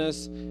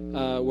wilderness,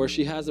 where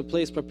she has a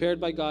place prepared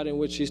by God in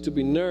which she's to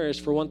be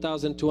nourished for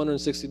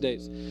 1,260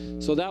 days.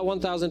 So that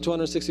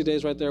 1,260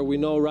 days right there, we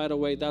know right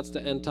away that's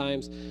the end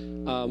times.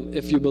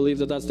 If you believe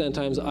that that's the end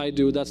times, I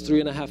do. That's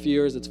 3.5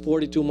 years. It's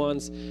 42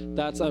 months.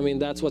 That's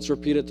what's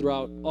repeated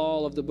throughout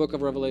all of the book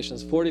of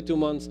Revelations. 42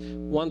 months,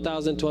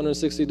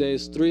 1,260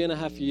 days,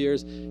 3.5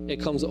 years.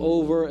 It comes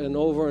over and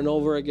over and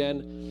over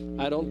again.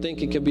 I don't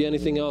think it could be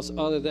anything else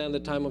other than the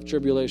time of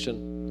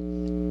tribulation.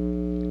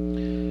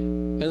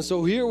 And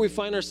so here we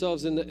find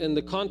ourselves in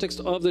the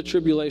context of the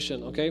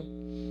tribulation, okay?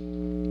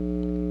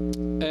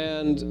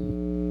 And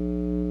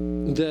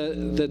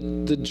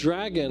the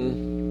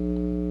dragon,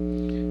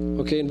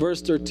 okay, in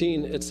verse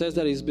 13, it says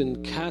that he's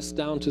been cast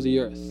down to the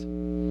earth.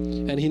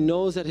 And And he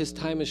knows that his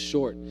time is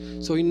short.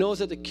 So he knows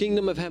that the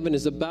kingdom of heaven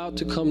is about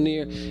to come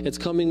near. It's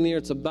coming near.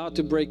 It's about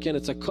to break in.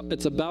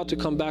 It's about to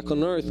come back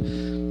on earth.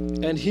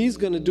 And he's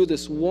going to do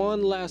this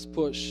one last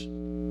push.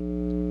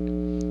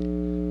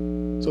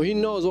 So he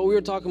knows what we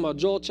were talking about,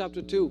 Joel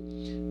chapter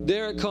 2.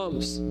 There it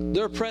comes.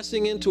 They're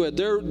pressing into it.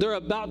 They're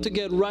about to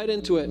get right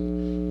into it.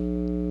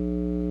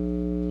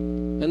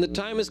 And the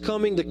time is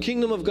coming. The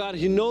kingdom of God,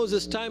 he knows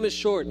this time is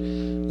short.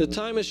 The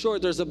time is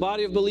short. There's a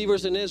body of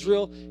believers in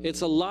Israel.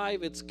 It's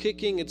alive. It's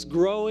kicking. It's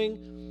growing.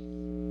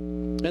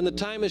 And the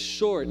time is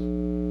short.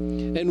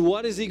 And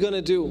what is he going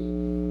to do?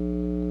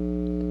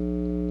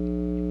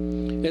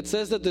 It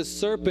says that the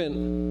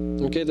serpent,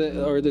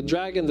 the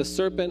dragon, the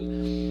serpent,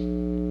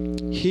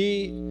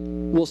 he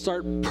will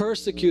start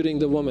persecuting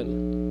the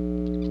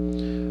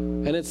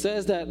woman. And it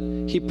says that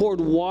he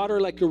poured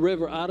water like a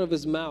river out of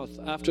his mouth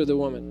after the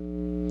woman.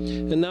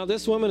 And now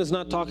this woman is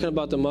not talking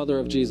about the mother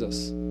of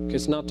Jesus.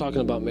 It's not talking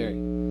about Mary.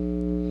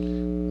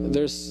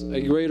 There's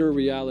a greater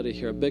reality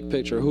here, a big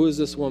picture. Who is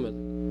this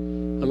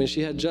woman? I mean,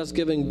 she had just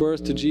given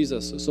birth to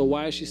Jesus. So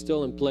why is she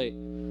still in play?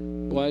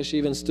 Why is she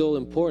even still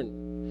important?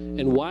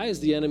 And why is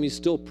the enemy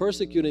still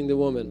persecuting the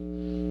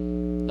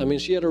woman? I mean,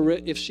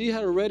 if she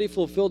had already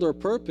fulfilled her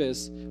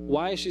purpose,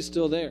 why is she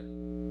still there?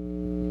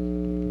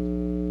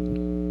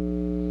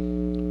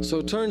 So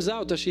it turns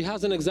out that she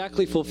hasn't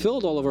exactly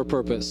fulfilled all of her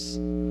purpose.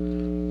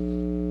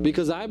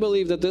 Because I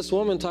believe that this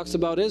woman talks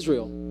about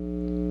Israel.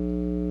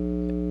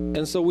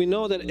 And so we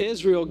know that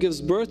Israel gives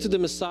birth to the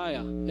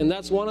Messiah. And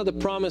that's one of the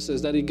promises,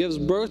 that he gives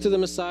birth to the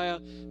Messiah,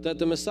 that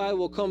the Messiah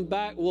will come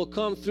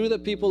through the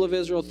people of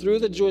Israel, through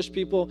the Jewish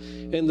people,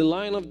 in the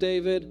line of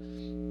David.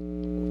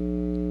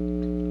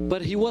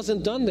 But he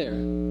wasn't done there.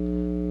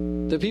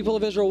 The people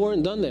of Israel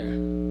weren't done there.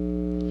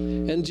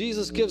 And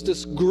Jesus gives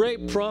this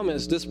great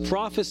promise, this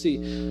prophecy,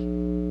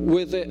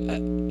 with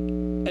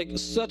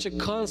such a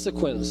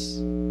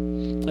consequence.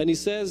 And he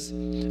says,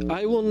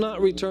 I will not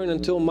return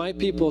until my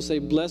people say,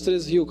 blessed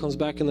is he who comes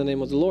back in the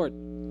name of the Lord.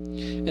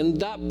 And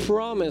that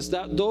promise,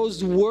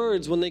 those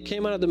words, when they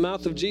came out of the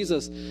mouth of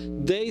Jesus,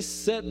 they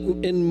set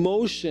in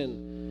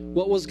motion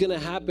what was going to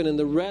happen in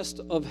the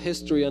rest of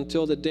history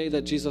until the day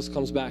that Jesus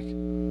comes back.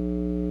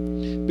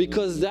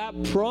 Because that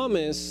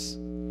promise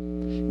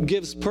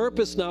gives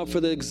purpose now for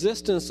the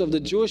existence of the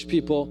Jewish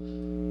people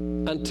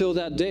until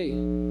that day.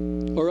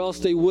 Or else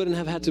they wouldn't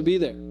have had to be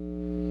there.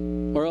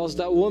 Or else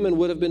that woman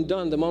would have been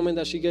done the moment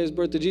that she gave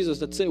birth to Jesus.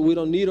 That's it. We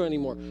don't need her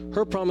anymore.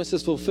 Her promise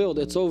is fulfilled.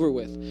 It's over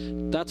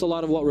with. That's a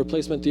lot of what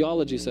replacement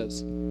theology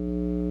says.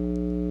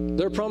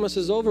 Their promise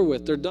is over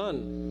with. They're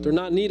done. They're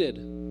not needed.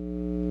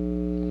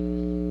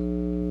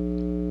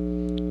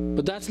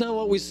 But that's not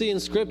what we see in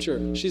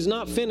Scripture. She's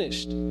not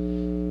finished.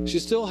 She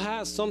still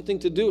has something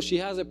to do. She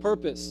has a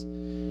purpose.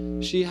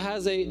 She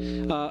has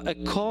a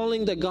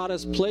calling that God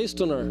has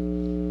placed on her.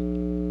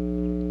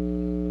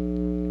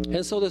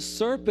 And so the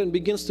serpent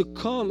begins to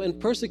come and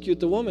persecute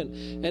the woman.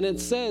 And it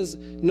says,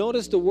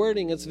 notice the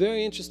wording, it's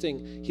very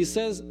interesting. He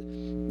says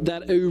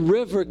that a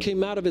river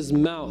came out of his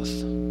mouth.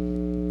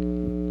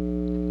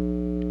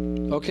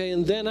 Okay,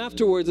 and then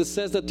afterwards it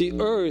says that the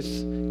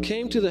earth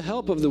came to the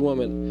help of the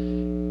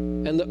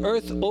woman. And the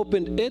earth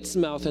opened its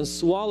mouth and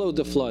swallowed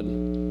the flood.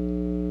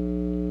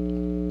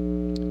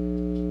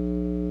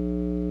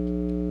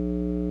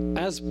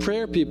 As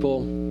prayer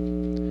people,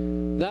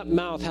 that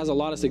mouth has a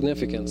lot of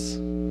significance.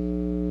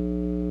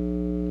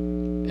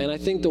 And I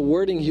think the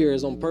wording here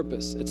is on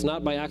purpose. It's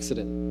not by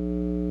accident.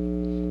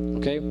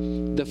 Okay?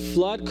 The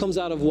flood comes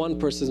out of one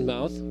person's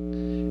mouth,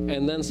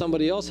 and then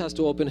somebody else has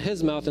to open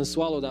his mouth and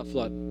swallow that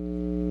flood.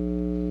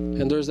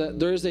 And there's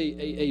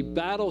a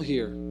battle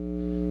here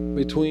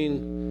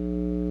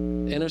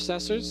between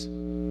intercessors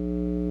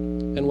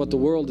and what the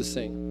world is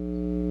saying.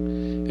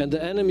 And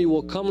the enemy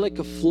will come like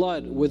a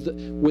flood with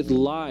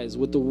lies,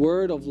 with the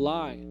word of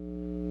lie.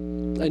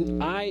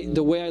 And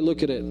the way I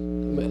look at it,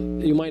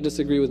 you might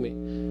disagree with me.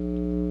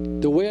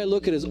 The way I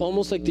look at it is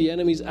almost like the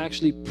enemy's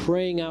actually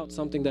praying out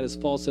something that is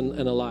false and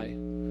a lie.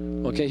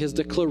 Okay, his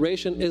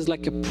declaration is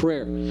like a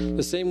prayer.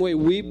 The same way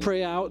we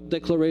pray out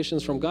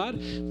declarations from God,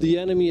 the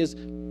enemy is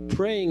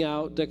praying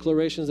out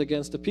declarations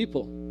against the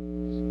people.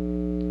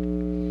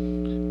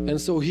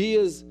 And so he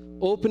is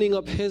opening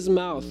up his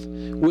mouth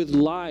with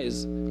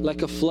lies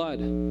like a flood.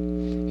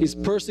 He's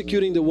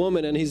persecuting the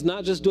woman, and he's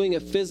not just doing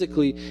it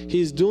physically,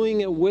 he's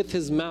doing it with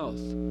his mouth.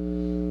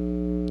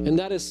 And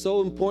that is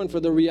so important for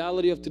the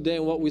reality of today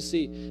and what we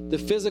see. The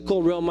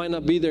physical realm might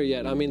not be there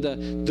yet. I mean,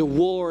 the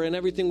war and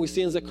everything we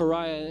see in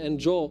Zechariah and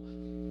Joel.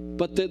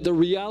 But the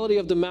reality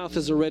of the mouth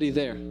is already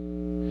there.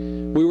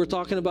 We were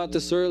talking about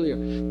this earlier.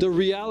 The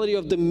reality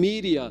of the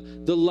media,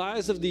 the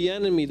lies of the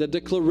enemy, the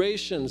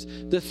declarations,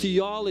 the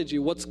theology,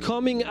 what's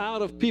coming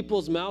out of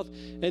people's mouth,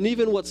 and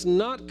even what's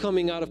not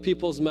coming out of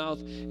people's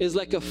mouth is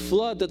like a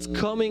flood that's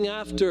coming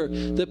after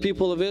the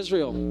people of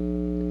Israel.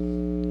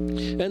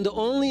 And the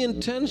only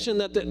intention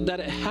that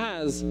it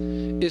has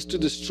is to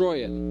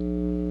destroy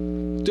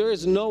it. There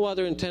is no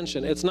other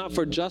intention. It's not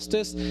for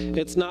justice.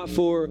 It's not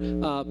for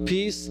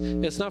peace.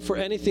 It's not for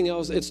anything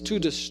else. It's to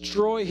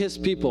destroy his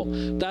people.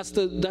 That's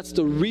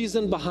the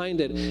reason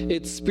behind it.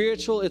 It's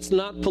spiritual. It's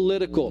not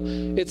political.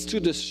 It's to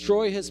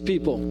destroy his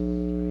people.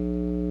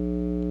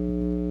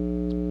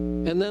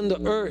 And then the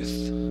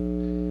earth,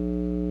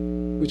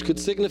 which could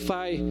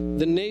signify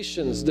the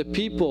nations, the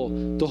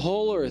people, the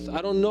whole earth.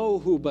 I don't know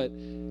who, but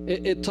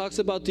it talks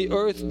about the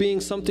earth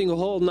being something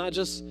whole, not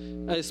just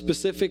a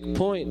specific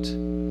point.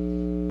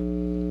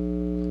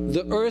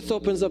 The earth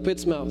opens up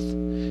its mouth.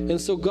 And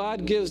so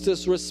God gives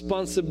this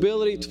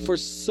responsibility for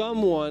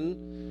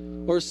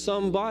someone or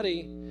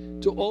somebody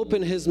to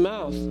open his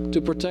mouth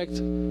to protect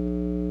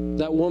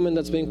that woman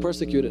that's being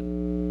persecuted.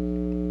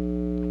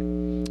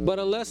 But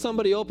unless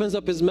somebody opens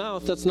up his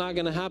mouth, that's not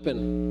going to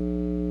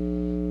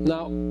happen.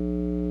 Now,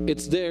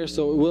 it's there,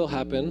 so it will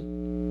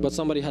happen, but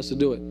somebody has to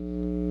do it.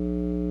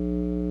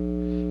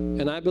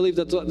 And I believe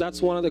that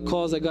that's one of the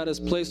calls that God has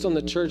placed on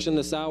the church in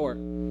this hour,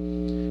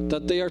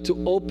 that they are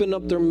to open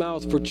up their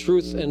mouth for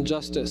truth and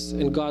justice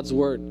in God's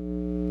word.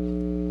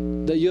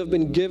 That you have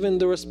been given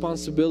the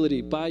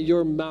responsibility by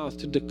your mouth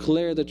to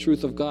declare the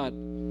truth of God.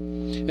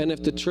 And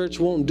if the church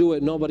won't do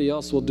it, nobody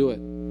else will do it.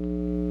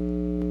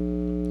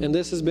 And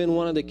this has been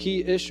one of the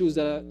key issues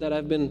that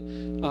I've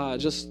been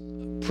just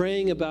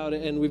praying about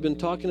it, and we've been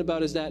talking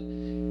about, is that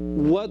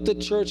what the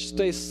church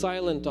stays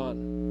silent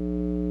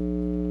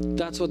on,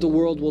 that's what the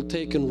world will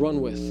take and run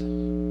with.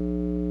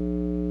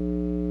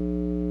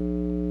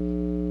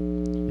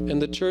 And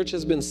the church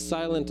has been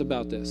silent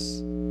about this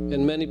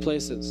in many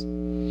places.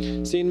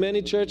 See, in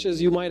many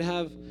churches, you might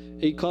have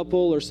a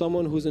couple or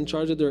someone who's in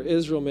charge of their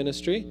Israel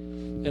ministry,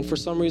 and for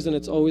some reason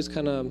it's always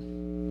kind of,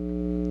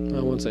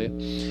 I won't say it.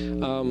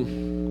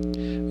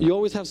 You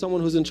always have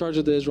someone who's in charge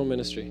of the Israel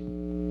ministry.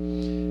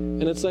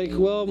 And it's like,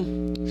 well,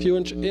 if you're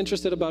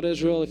interested about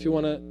Israel, if you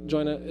want to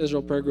join an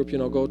Israel prayer group,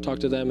 go talk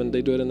to them, and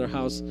they do it in their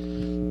house.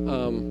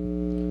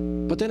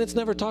 But then it's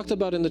never talked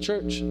about in the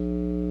church.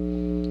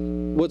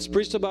 What's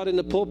preached about in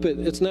the pulpit,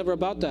 it's never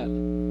about that.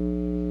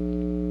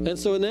 And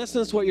so in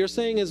essence, what you're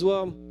saying is,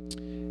 well,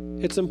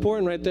 it's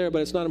important right there,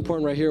 but it's not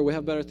important right here. We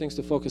have better things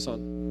to focus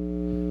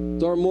on.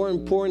 There are more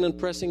important and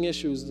pressing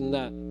issues than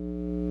that.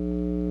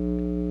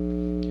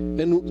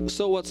 And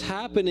so what's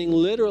happening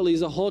literally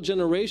is a whole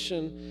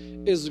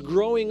generation is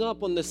growing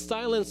up on the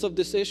silence of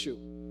this issue,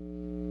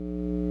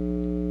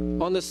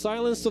 on the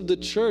silence of the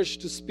church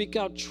to speak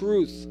out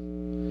truth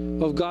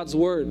of God's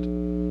word.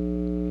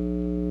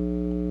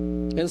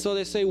 And so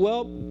they say,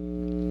 well,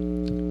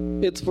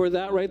 it's for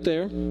that right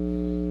there.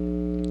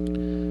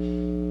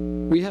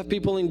 We have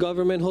people in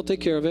government who'll take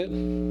care of it.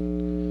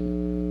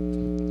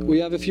 We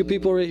have a few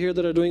people right here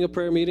that are doing a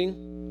prayer meeting.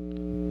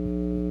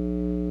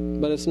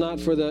 But it's not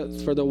for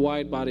the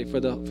wide body, for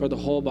the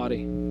whole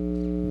body.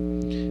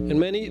 And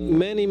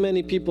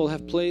many people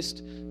have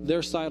placed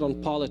their side on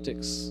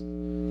politics.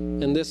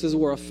 And this is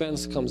where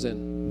offense comes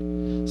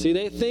in. See,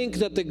 they think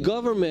that the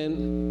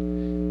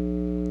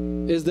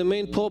government is the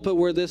main pulpit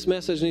where this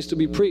message needs to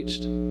be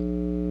preached.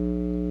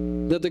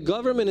 That the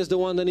government is the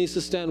one that needs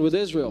to stand with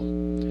Israel.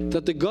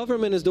 That the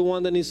government is the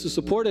one that needs to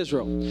support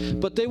Israel.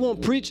 But they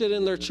won't preach it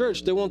in their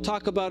church. They won't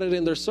talk about it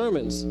in their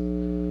sermons.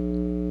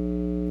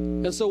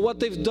 And so what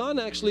they've done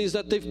actually is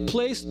that they've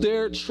placed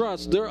their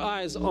trust, their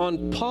eyes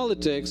on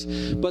politics,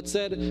 but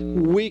said,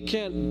 we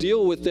can't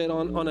deal with it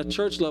on a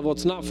church level.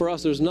 It's not for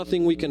us. There's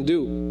nothing we can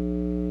do.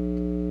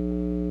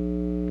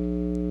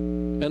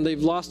 And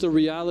they've lost the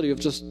reality of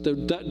just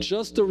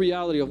the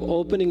reality of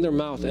opening their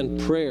mouth and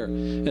prayer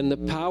and the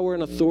power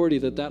and authority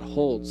that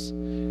holds.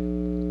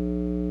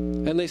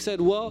 And they said,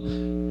 well,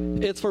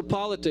 it's for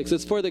politics.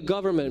 It's for the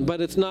government,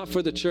 but it's not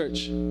for the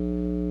church.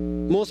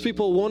 Most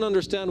people won't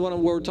understand what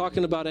we're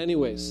talking about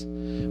anyways.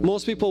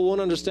 Most people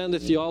won't understand the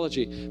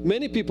theology.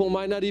 Many people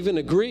might not even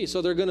agree,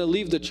 so they're going to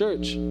leave the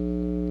church.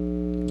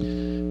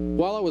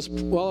 While I was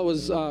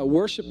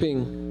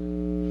worshiping,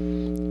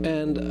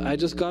 and I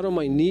just got on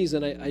my knees,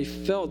 and I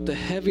felt the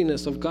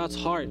heaviness of God's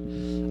heart.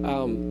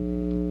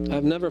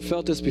 I've never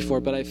felt this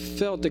before, but I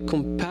felt the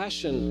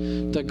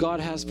compassion that God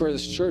has for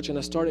His church, and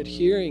I started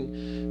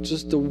hearing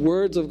just the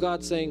words of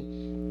God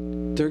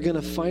saying, they're going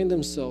to find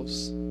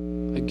themselves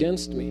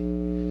against me.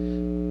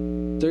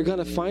 They're going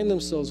to find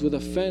themselves with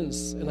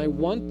offense, and I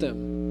want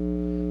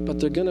them, but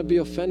they're going to be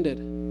offended.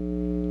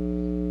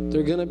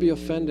 They're going to be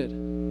offended.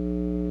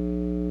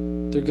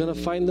 They're going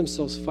to find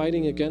themselves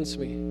fighting against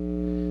me.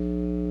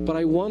 But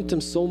I want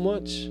them so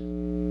much.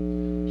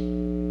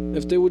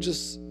 If they would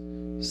just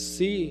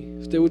see,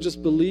 if they would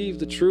just believe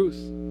the truth.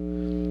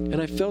 And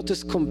I felt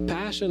this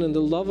compassion and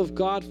the love of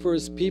God for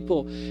His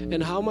people,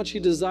 and how much He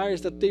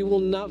desires that they will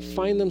not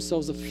find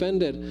themselves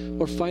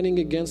offended or fighting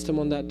against Him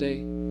on that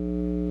day.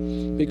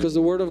 Because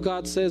the Word of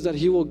God says that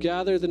He will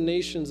gather the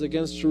nations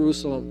against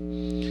Jerusalem,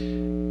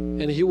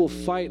 and He will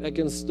fight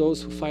against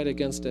those who fight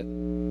against it.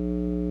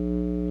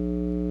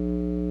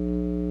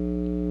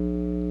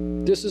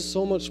 This is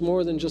so much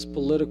more than just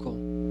political.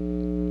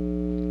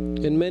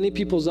 In many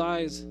people's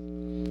eyes,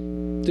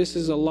 this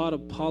is a lot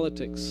of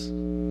politics.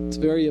 It's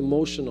very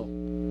emotional.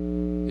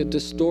 It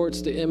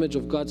distorts the image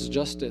of God's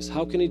justice.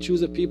 How can he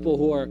choose a people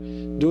who are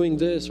doing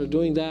this or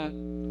doing that?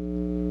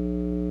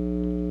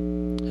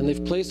 And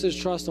they've placed his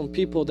trust on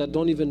people that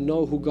don't even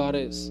know who God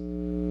is.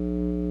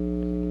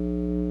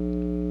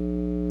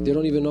 They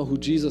don't even know who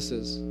Jesus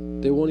is.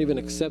 They won't even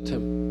accept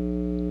him.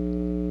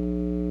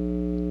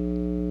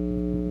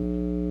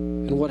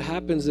 And what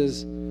happens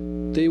is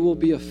they will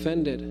be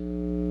offended.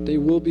 They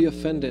will be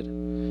offended.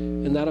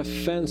 And that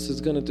offense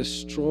is going to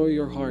destroy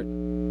your heart.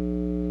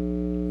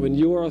 When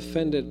you are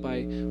offended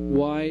by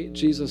why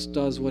Jesus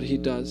does what he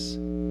does,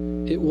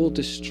 it will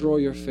destroy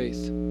your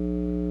faith.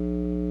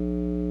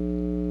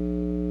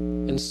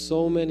 And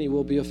so many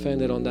will be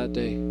offended on that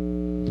day.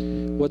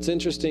 What's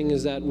interesting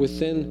is that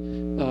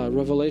within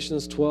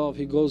Revelations 12,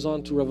 he goes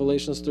on to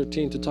Revelations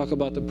 13 to talk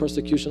about the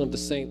persecution of the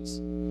saints.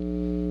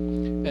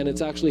 And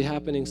it's actually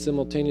happening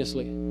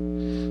simultaneously.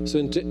 So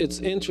it's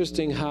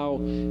interesting how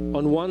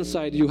on one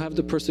side you have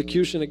the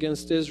persecution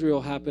against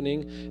Israel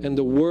happening, and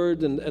the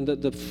word and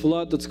the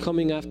flood that's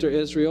coming after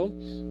Israel.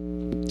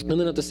 And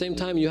then at the same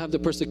time you have the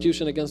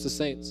persecution against the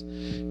saints.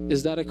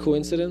 Is that a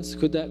coincidence?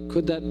 Could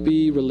that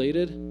be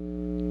related?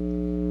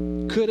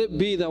 Could it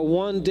be that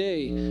one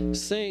day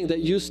saying that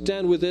you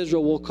stand with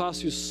Israel will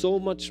cost you so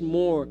much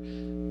more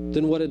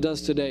than what it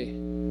does today?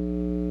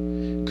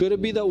 Could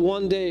it be that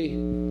one day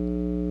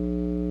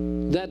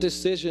that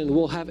decision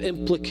will have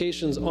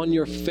implications on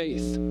your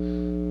faith?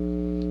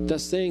 That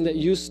saying that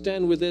you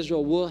stand with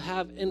Israel will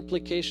have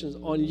implications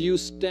on you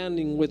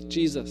standing with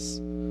Jesus.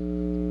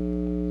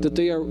 That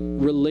they are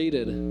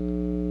related.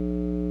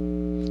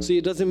 See,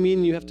 it doesn't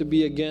mean you have to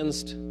be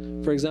against.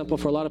 For example,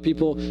 for a lot of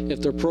people,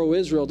 if they're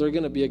pro-Israel, they're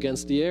going to be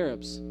against the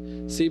Arabs.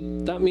 See,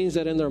 that means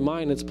that in their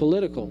mind it's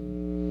political.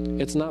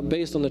 It's not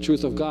based on the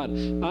truth of God.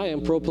 I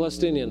am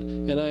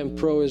pro-Palestinian and I am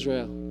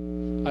pro-Israel.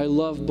 I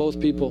love both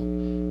people.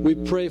 We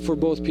pray for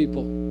both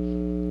people.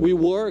 We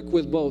work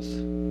with both.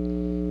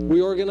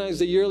 We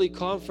organize a yearly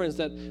conference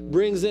that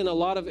brings in a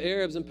lot of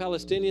Arabs and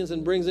Palestinians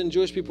and brings in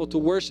Jewish people to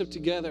worship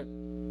together.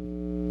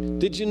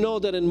 Did you know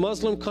that in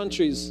Muslim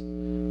countries,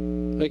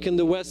 like in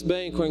the West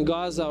Bank or in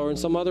Gaza or in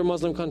some other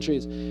Muslim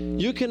countries,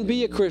 you can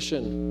be a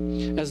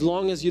Christian as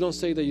long as you don't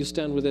say that you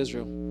stand with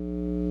Israel.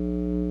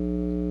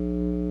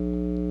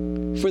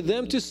 For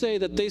them to say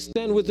that they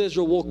stand with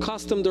Israel will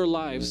cost them their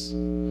lives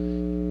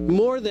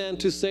more than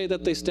to say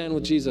that they stand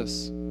with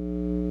Jesus.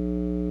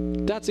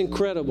 That's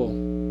incredible.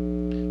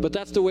 But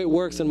that's the way it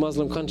works in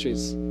Muslim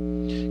countries.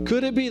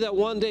 Could it be that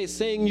one day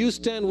saying you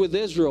stand with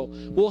Israel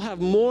will have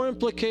more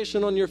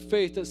implication on your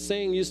faith than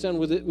saying you stand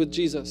with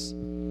Jesus?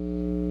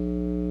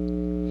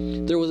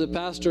 There was a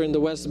pastor in the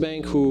West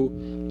Bank who,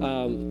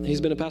 he's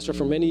been a pastor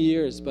for many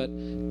years, but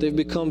they've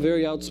become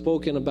very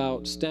outspoken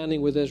about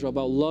standing with Israel,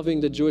 about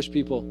loving the Jewish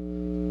people.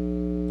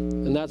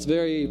 And that's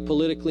very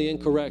politically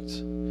incorrect.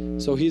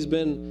 So he's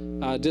been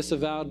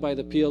disavowed by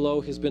the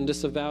PLO. He's been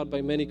disavowed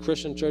by many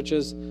Christian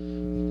churches.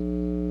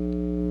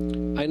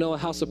 I know a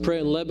house of prayer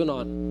in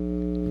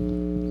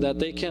Lebanon that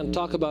they can't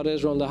talk about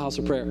Israel in the house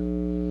of prayer.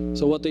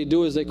 So what they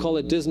do is they call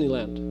it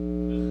Disneyland.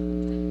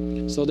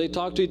 So they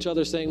talk to each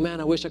other saying, man,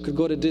 I wish I could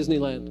go to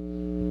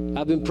Disneyland.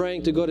 I've been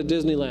praying to go to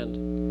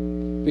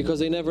Disneyland, because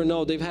they never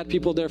know. They've had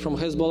people there from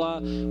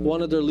Hezbollah.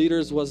 One of their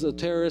leaders was a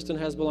terrorist in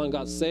Hezbollah and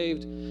got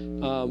saved.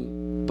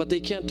 But they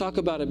can't talk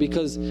about it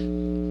because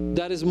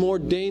that is more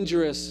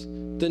dangerous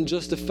than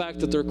just the fact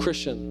that they're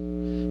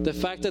Christian. The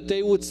fact that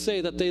they would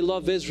say that they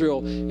love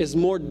Israel is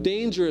more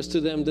dangerous to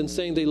them than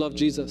saying they love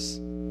Jesus.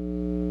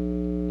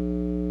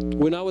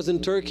 When I was in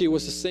Turkey, it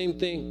was the same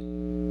thing.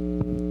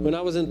 When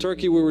I was in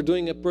Turkey, we were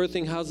doing a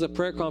Birthing House of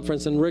Prayer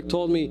conference, and Rick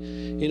told me,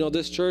 you know,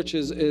 this church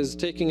is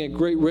taking a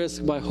great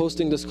risk by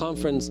hosting this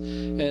conference,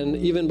 and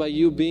even by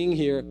you being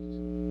here.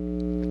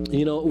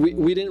 You know,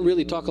 we didn't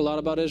really talk a lot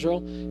about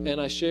Israel,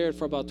 and I shared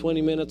for about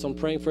 20 minutes on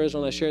praying for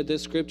Israel, and I shared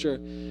this scripture.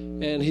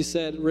 And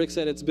Rick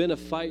said, it's been a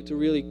fight to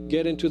really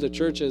get into the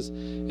churches,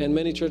 and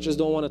many churches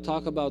don't want to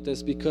talk about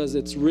this because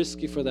it's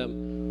risky for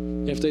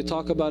them. If they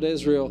talk about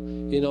Israel,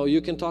 you know,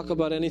 you can talk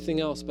about anything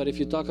else, but if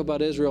you talk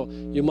about Israel,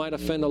 you might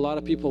offend a lot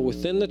of people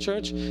within the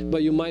church,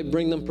 but you might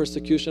bring them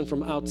persecution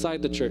from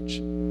outside the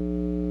church.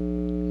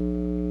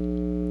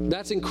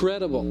 That's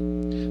incredible.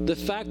 The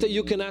fact that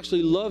you can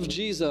actually love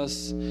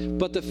Jesus,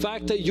 but the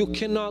fact that you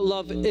cannot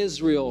love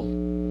Israel,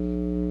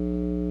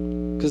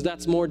 because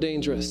that's more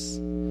dangerous,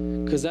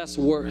 because that's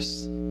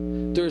worse.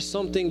 There's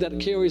something that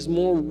carries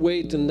more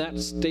weight than that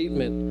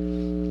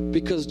statement,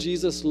 because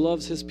Jesus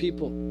loves his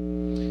people.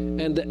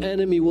 And the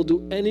enemy will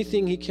do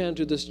anything he can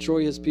to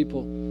destroy his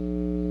people.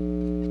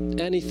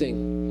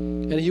 Anything.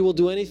 And he will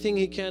do anything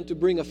he can to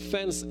bring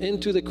offense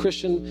into the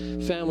Christian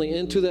family,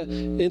 into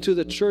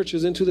the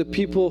churches, into the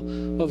people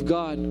of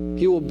God.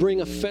 He will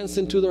bring offense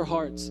into their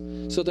hearts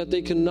so that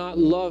they cannot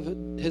love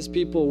his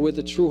people with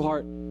a true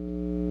heart.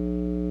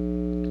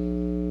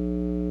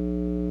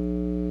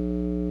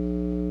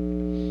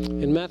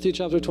 In Matthew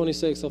chapter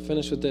 26, I'll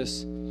finish with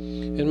this.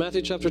 In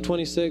Matthew chapter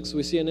 26,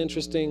 we see an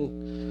interesting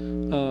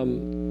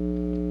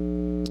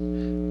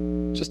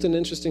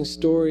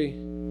story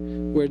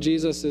where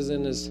Jesus is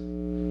in his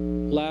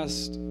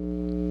last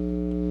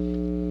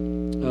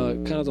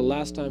kind of the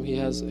last time he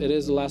has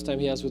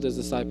with his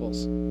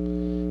disciples.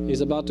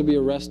 He's about to be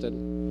arrested.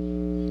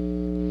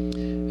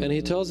 And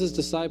he tells his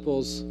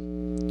disciples,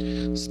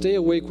 stay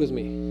awake with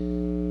me.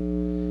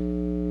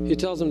 He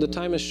tells them the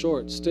time is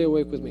short, stay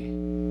awake with me.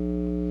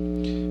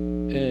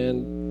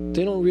 And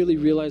they don't really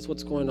realize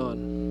what's going on.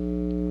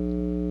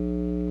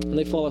 And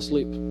they fall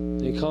asleep.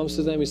 He comes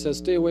to them, he says,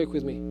 stay awake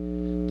with me.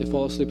 They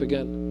fall asleep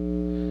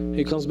again.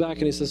 He comes back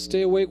and he says,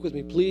 stay awake with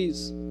me,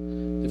 please.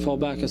 They fall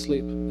back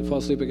asleep. They fall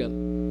asleep again.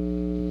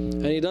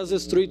 And he does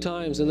this 3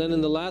 times. And then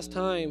in the last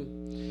time,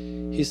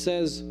 he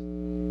says,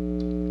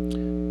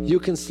 you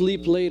can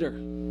sleep later,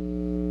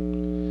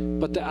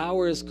 but the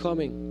hour is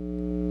coming.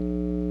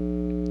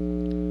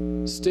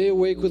 Stay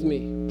awake with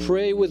me.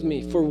 Pray with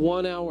me for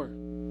 1 hour.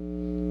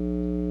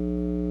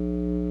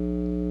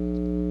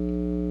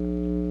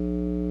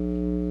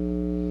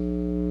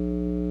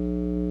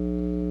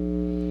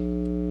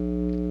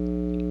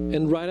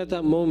 And right at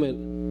that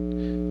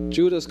moment,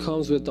 Judas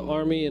comes with the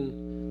army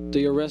and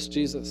they arrest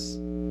Jesus.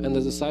 And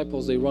the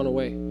disciples, they run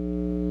away.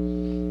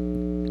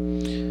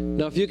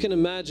 Now, if you can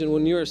imagine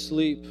when you're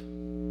asleep,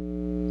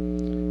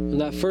 and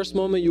that first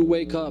moment you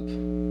wake up,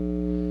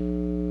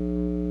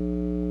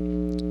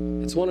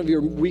 it's one of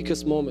your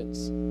weakest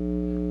moments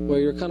where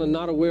you're kind of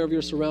not aware of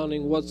your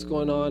surrounding, what's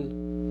going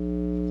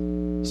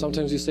on.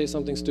 Sometimes you say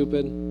something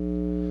stupid.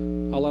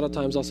 A lot of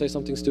times I'll say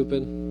something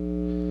stupid.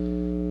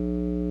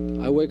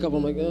 I wake up,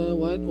 I'm like,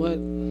 what?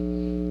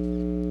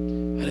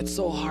 And it's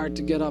so hard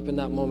to get up in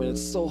that moment.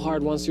 It's so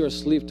hard once you're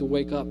asleep to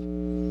wake up.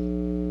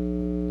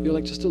 You're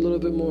like, just a little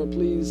bit more,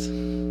 please.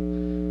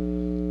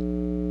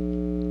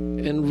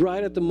 And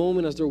right at the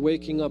moment as they're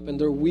waking up, in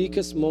their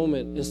weakest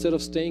moment, instead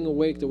of staying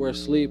awake, they were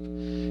asleep.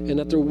 And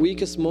at their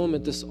weakest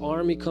moment, this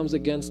army comes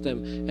against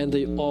them, and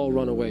they all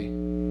run away.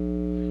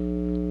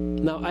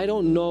 Now, I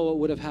don't know what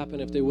would have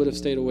happened if they would have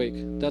stayed awake.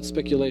 That's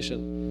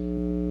speculation.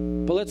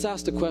 But let's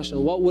ask the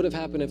question, what would have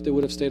happened if they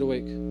would have stayed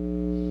awake?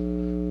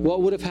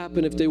 What would have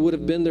happened if they would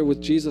have been there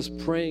with Jesus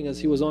praying as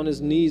he was on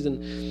his knees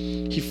and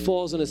he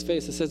falls on his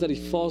face? It says that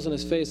he falls on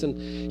his face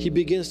and he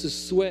begins to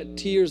sweat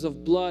tears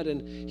of blood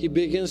and he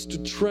begins to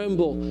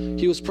tremble.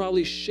 He was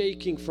probably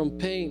shaking from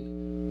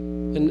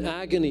pain and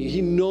agony.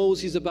 He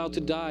knows he's about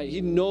to die.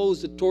 He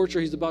knows the torture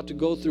he's about to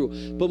go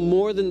through. But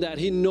more than that,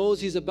 he knows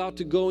he's about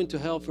to go into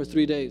hell for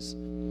 3 days.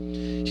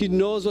 He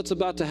knows what's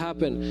about to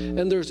happen.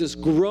 And there's this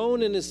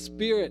groan in his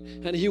spirit.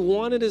 And he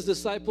wanted his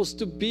disciples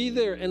to be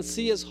there and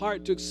see his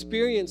heart, to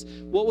experience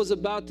what was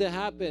about to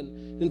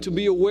happen and to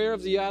be aware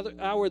of the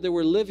hour they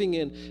were living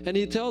in. And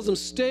he tells them,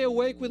 stay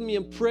awake with me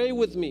and pray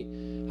with me.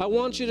 I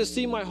want you to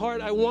see my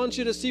heart. I want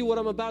you to see what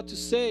I'm about to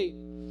say.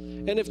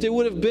 And if they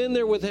would have been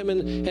there with him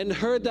and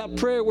heard that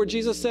prayer where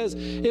Jesus says,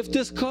 if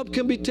this cup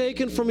can be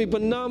taken from me,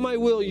 but not my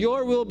will,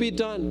 your will be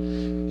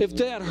done. If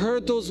they had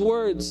heard those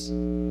words,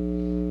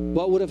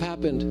 what would have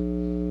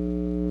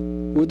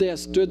happened? Would they have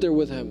stood there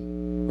with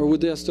him? Or would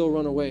they have still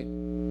run away?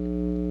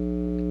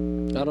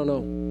 I don't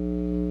know.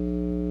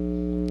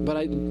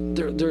 But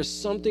there's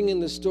something in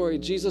this story.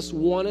 Jesus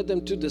wanted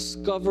them to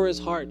discover his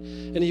heart.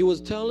 And he was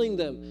telling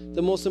them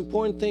the most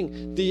important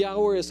thing, the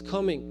hour is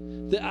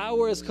coming. The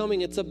hour is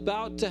coming. It's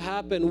about to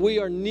happen. We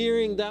are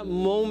nearing that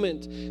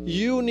moment.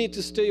 You need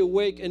to stay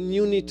awake and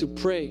you need to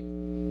pray.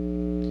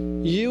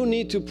 You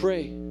need to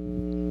pray.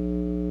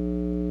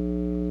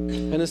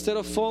 And instead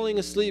of falling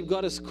asleep,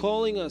 God is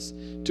calling us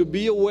to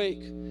be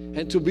awake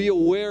and to be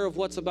aware of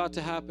what's about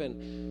to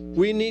happen.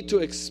 We need to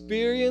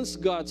experience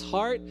God's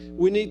heart.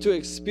 We need to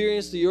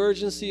experience the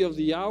urgency of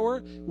the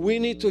hour. We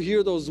need to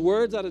hear those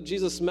words out of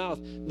Jesus' mouth.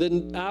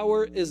 The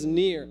hour is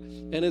near.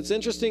 And it's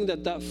interesting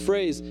that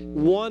phrase,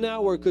 1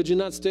 hour could you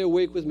not stay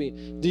awake with me?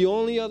 The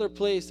only other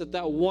place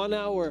that 1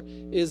 hour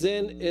is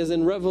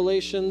in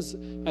Revelations,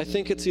 I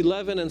think it's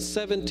 11 and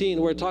 17,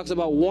 where it talks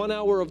about 1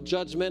 hour of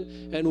judgment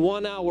and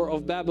 1 hour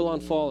of Babylon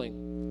falling.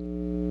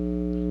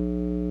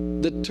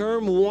 The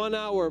term 1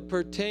 hour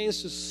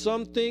pertains to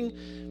something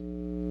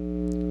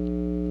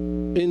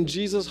in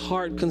Jesus'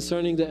 heart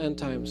concerning the end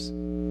times.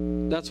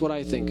 That's what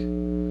I think.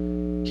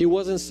 He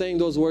wasn't saying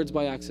those words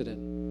by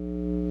accident.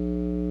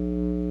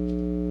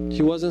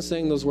 He wasn't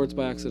saying those words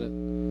by accident.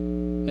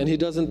 And he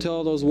doesn't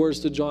tell those words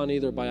to John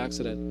either by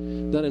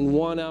accident. That in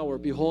 1 hour,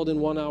 behold, in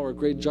 1 hour,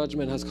 great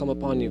judgment has come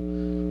upon you.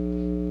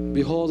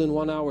 Behold, in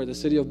 1 hour, the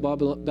city of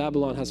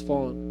Babylon has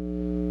fallen.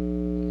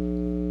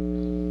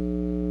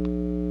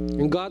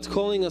 And God's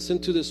calling us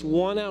into this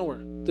 1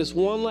 hour, this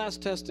one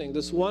last testing,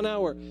 this 1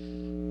 hour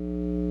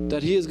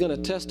that he is going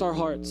to test our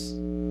hearts.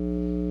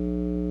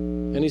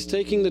 And he's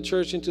taking the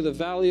church into the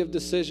valley of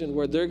decision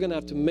where they're going to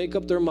have to make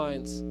up their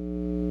minds.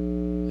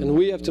 And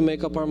we have to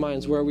make up our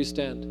minds where we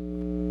stand.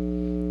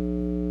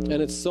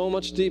 And it's so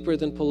much deeper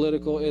than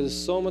political. It is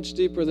so much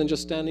deeper than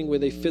just standing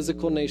with a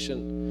physical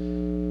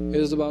nation.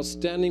 It is about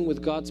standing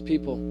with God's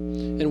people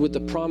and with the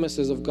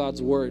promises of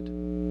God's word.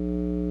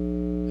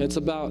 And it's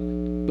about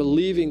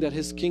believing that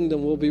his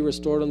kingdom will be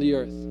restored on the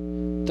earth.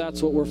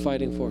 That's what we're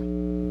fighting for.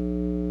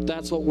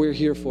 That's what we're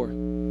here for.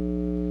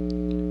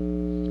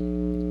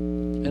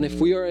 And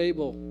if we are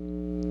able,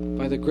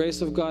 by the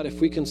grace of God, if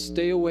we can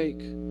stay awake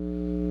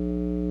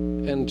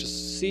and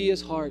just see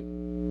His heart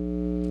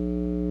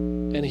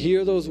and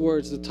hear those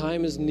words, the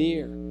time is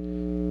near,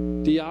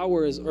 the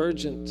hour is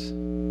urgent,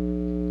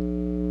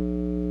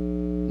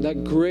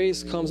 that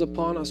grace comes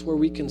upon us where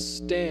we can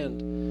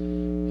stand.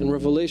 In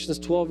Revelations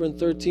 12 and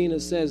 13, it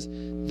says,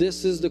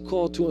 this is the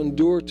call to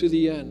endure to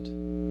the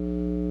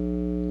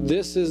end.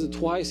 This is,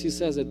 twice He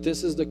says it,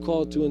 this is the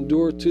call to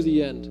endure to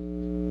the end.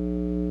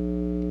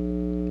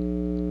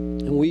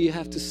 And we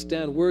have to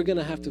stand. We're going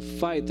to have to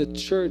fight. The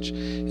church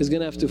is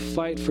going to have to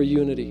fight for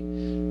unity,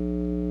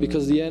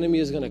 because the enemy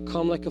is going to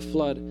come like a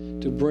flood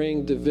to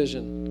bring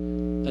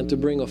division and to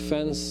bring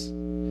offense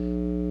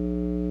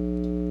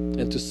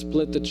and to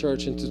split the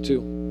church into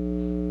two.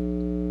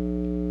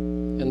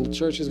 And the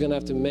church is going to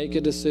have to make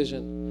a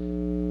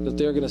decision that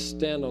they're going to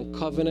stand on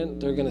covenant,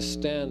 they're going to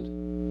stand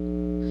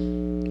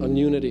on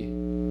unity.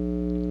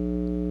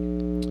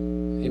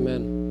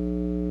 Amen.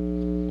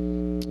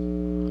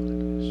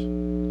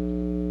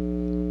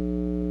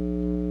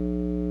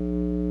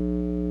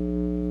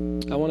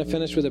 I want to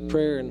finish with a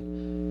prayer,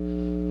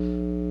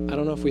 and I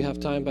don't know if we have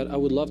time, but I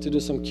would love to do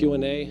some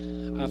Q&A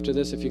after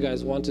this. If you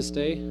guys want to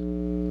stay,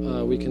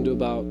 we can do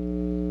about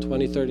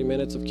 20-30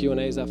 minutes of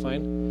Q&A. Is that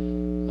fine?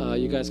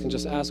 You guys can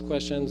just ask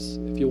questions.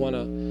 If you want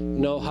to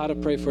know how to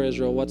pray for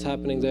Israel, what's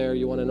happening there,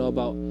 you want to know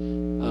about,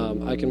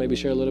 I can maybe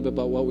share a little bit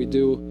about what we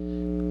do.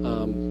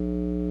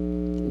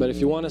 But if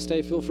you want to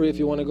stay, feel free. If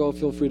you want to go,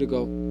 feel free to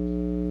go.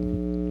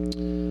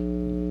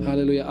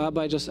 Hallelujah. Abba,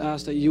 I just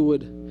ask that you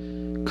would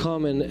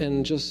come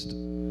and just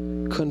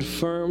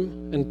confirm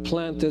and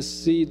plant this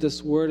seed,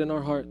 this word in our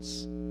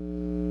hearts.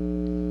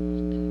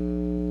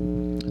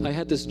 I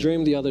had this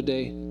dream the other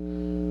day.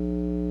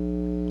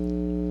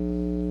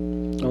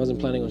 I wasn't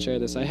planning on sharing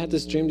this. I had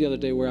this dream the other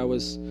day where I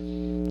was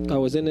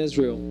in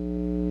Israel.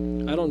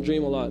 I don't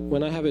dream a lot.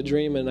 When I have a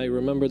dream and I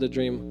remember the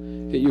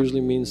dream, it usually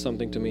means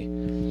something to me.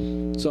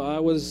 So I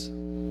was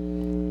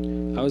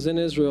in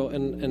Israel,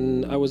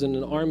 and I was in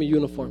an army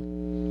uniform.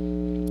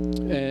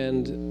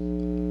 And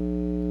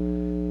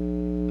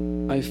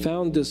I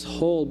found this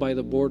hole by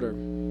the border,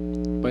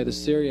 by the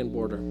Syrian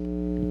border.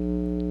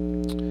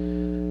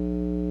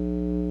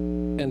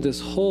 And this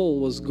hole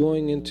was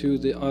going into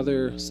the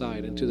other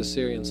side, into the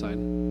Syrian side.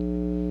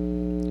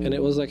 And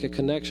it was like a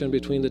connection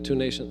between the two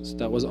nations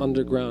that was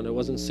underground. It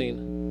wasn't seen.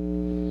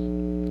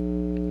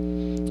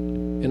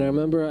 And I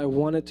remember I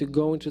wanted to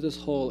go into this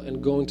hole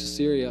and go into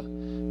Syria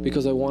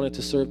because I wanted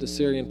to serve the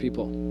Syrian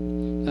people.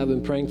 I've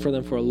been praying for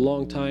them for a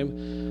long time.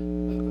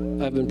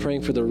 I've been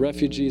praying for the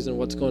refugees and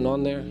what's going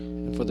on there,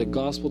 and for the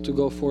gospel to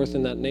go forth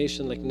in that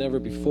nation like never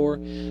before.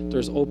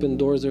 There's open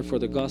doors there for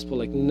the gospel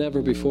like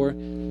never before.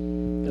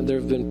 And there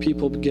have been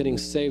people getting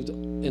saved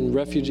in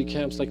refugee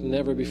camps like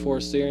never before,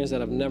 Syrians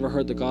that have never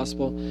heard the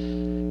gospel.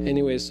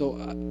 Anyway, so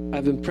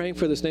I've been praying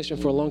for this nation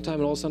for a long time,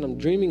 and all of a sudden I'm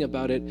dreaming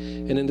about it.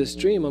 And in this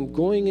dream, I'm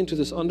going into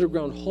this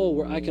underground hole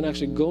where I can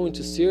actually go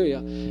into Syria,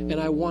 and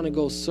I want to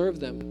go serve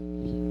them.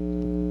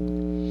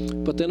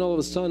 But then all of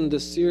a sudden, the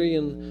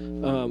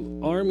Syrian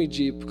army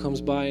jeep comes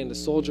by, and the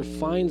soldier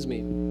finds me,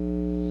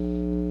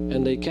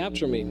 and they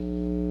capture me.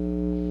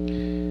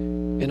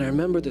 And I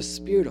remember the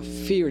spirit of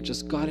fear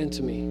just got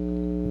into me.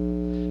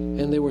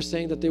 And they were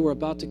saying that they were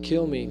about to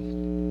kill me.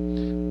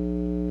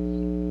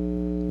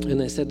 And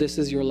they said, this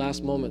is your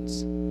last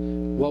moments.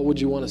 What would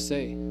you want to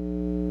say?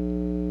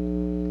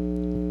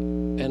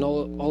 And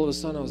all of a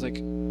sudden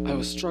I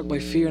was struck by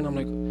fear, and I'm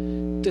like,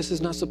 this is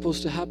not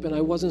supposed to happen.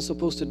 I wasn't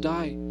supposed to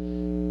die.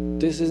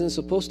 This isn't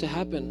supposed to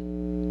happen.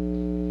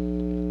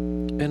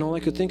 And all I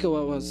could think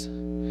about was,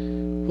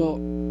 well,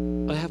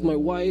 I have my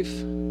wife,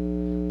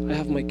 I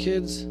have my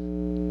kids.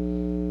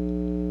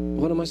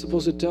 What am I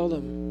supposed to tell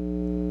them?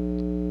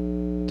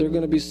 They're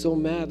going to be so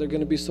mad. They're going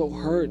to be so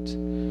hurt.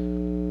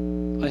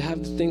 I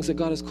have the things that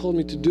God has called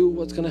me to do.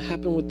 What's going to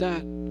happen with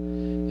that?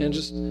 And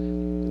just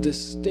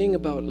this thing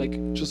about like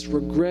just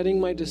regretting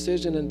my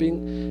decision and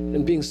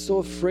being so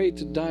afraid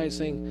to die,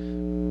 saying,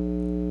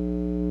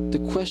 the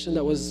question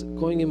that was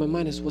going in my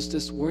mind is, was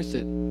this worth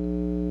it?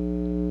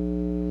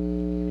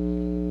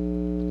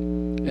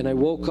 And I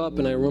woke up,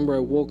 and I remember I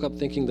woke up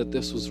thinking that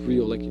this was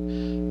real. Like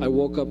I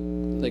woke up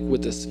like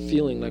with this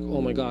feeling like,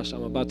 oh my gosh,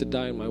 I'm about to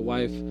die, and my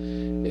wife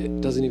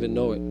doesn't even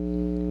know it.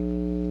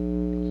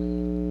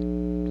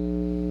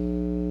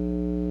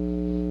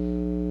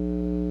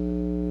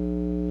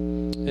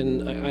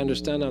 And I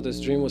understand now this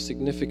dream was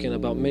significant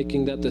about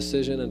making that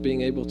decision and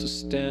being able to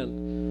stand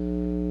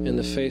in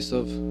the face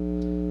of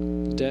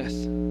death.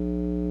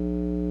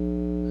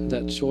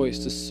 That choice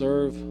to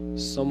serve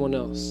someone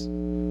else,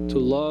 to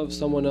love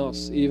someone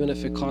else, even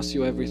if it costs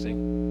you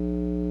everything.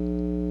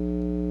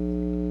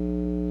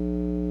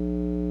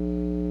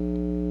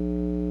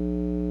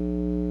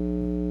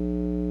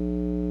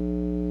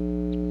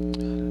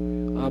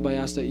 Abba, I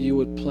ask that you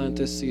would plant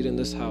this seed in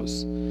this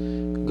house.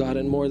 God,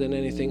 and more than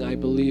anything, I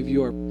believe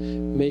you are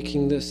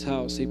making this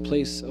house a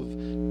place of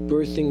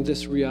birthing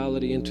this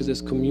reality into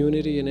this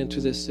community and into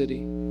this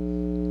city.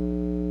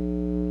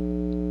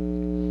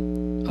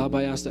 Abba,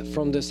 I ask that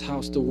from this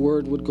house the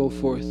word would go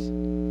forth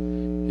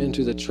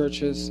into the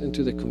churches,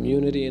 into the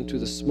community, into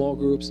the small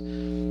groups.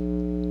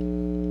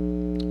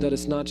 That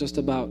it's not just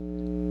about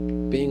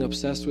being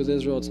obsessed with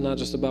Israel. It's not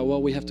just about,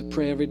 well, we have to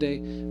pray every day,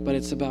 but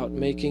it's about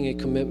making a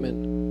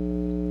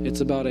commitment.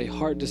 It's about a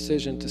heart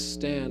decision to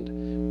stand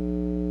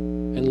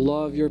and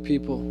love your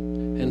people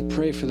and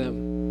pray for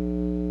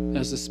them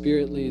as the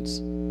Spirit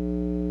leads.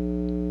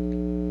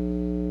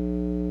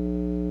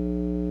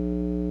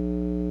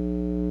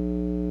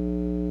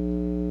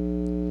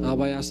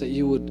 Abba, I ask that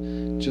you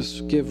would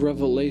just give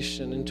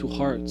revelation into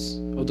hearts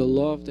of the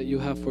love that you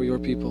have for your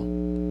people,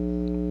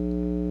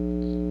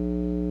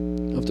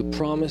 of the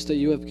promise that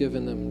you have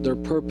given them, their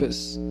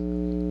purpose,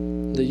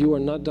 that you are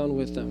not done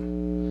with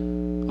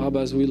them. Abba,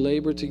 as we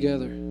labor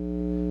together,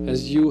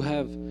 as you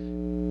have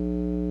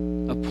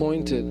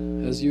appointed,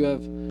 as you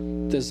have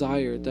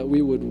desired, that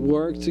we would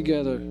work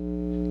together,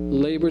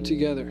 labor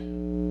together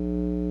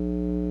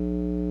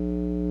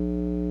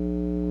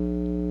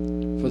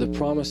for the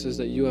promises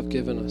that you have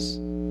given us,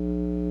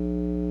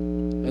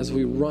 as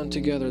we run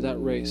together that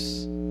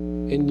race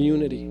in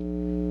unity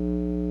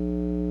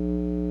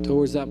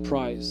towards that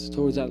prize,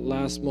 towards that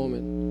last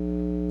moment.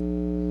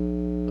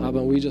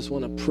 Abba, we just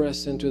want to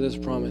press into this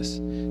promise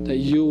that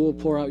you will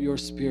pour out your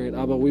Spirit.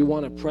 Abba, we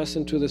want to press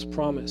into this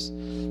promise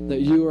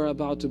that you are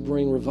about to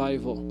bring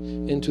revival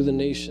into the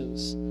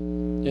nations.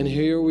 And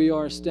here we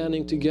are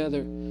standing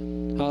together,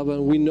 Abba,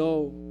 and we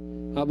know,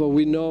 Abba,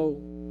 we know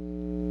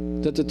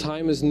that the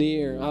time is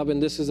near, Abba,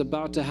 and this is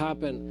about to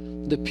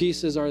happen. The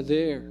pieces are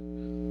there.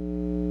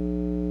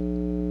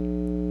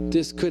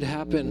 This could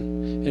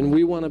happen, and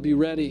we want to be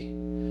ready.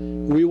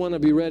 We want to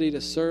be ready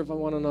to serve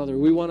one another.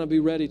 We want to be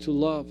ready to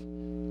love.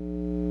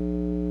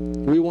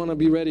 We want to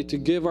be ready to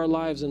give our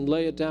lives and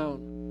lay it down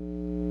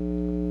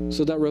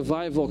so that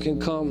revival can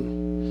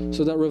come,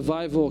 so that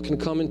revival can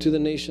come into the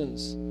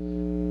nations.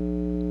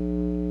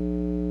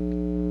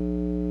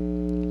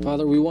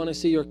 Father, we want to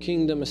see your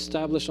kingdom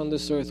established on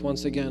this earth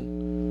once again.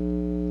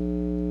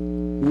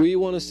 We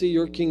want to see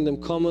your kingdom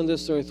come on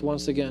this earth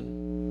once again.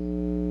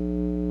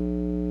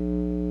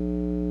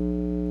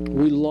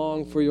 We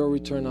long for your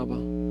return, Abba.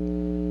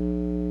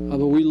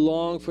 Abba, we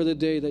long for the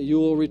day that you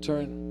will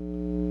return.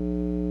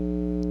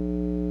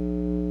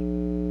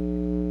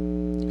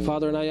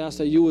 Father, and I ask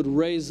that you would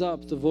raise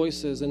up the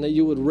voices and that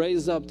you would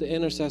raise up the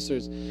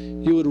intercessors.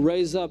 You would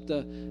release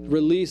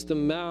the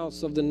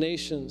mouths of the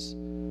nations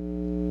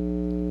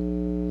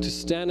to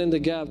stand in the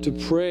gap, to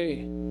pray,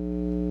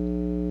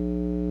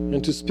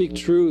 and to speak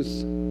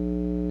truth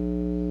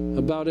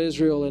about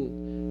Israel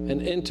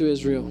and into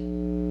Israel.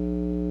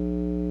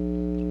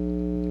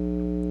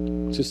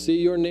 To see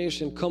your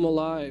nation come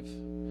alive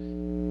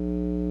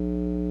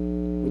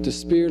with the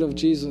Spirit of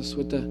Jesus,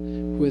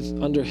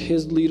 under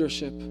His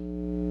leadership.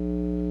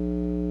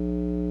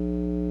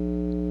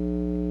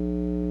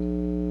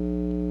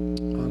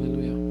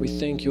 Hallelujah. We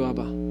thank you,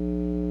 Abba.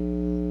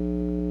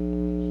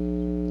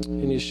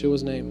 In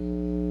Yeshua's name,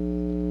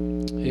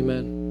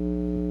 amen.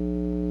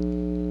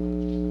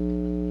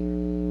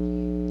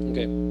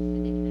 Okay.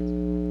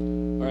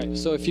 All right,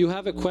 so if you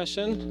have a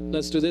question,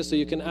 let's do this. So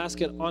you can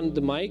ask it on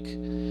the mic.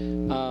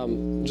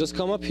 Just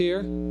come up here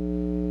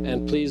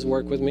and please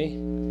work with me.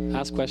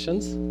 Ask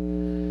questions.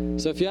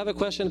 So if you have a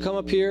question, come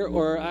up here,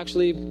 or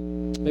actually,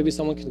 maybe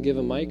someone can give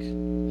a mic.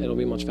 It'll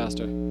be much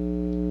faster. All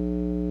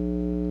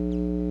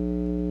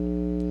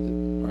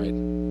right,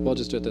 we'll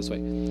just do it this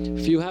way.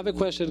 If you have a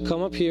question,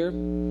 come up here.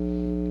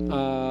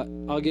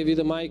 I'll give you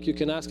the mic. You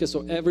can ask it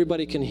so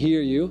everybody can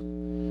hear you.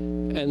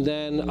 And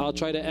then I'll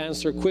try to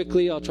answer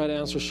quickly. I'll try to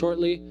answer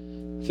shortly.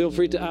 Feel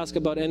free to ask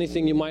about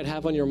anything you might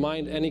have on your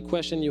mind, any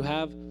question you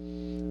have.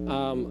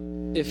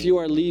 If you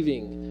are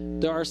leaving,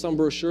 there are some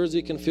brochures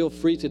you can feel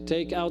free to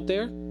take out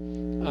there.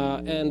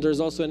 And there's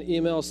also an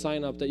email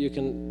sign up that you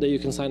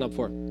can sign up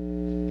for.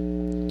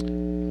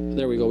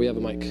 There we go. We have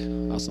a mic.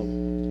 Awesome.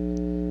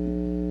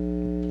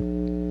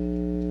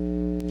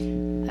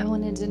 I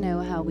wanted to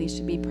know how we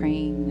should be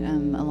praying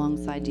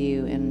alongside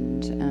you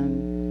and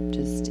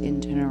just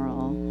in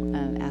general,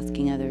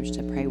 asking others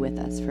to pray with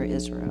us for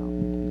Israel.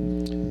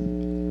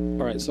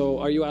 All right, so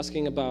are you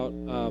asking about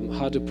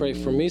how to pray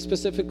for me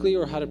specifically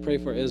or how to pray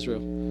for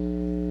Israel?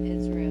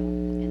 Israel,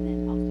 and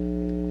then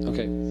also.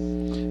 Okay.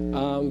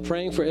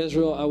 Praying for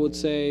Israel, I would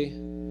say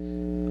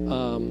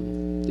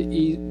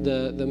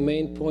the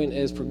main point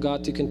is for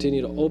God to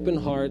continue to open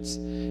hearts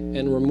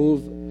and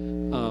remove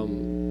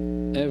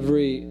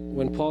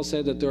when Paul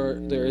said that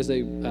there's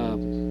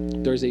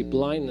a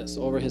blindness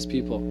over his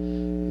people,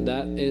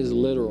 that is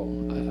literal.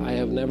 I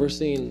have never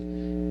seen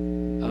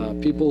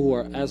people who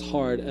are as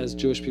hard as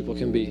Jewish people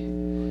can be.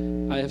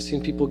 I have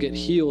seen people get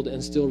healed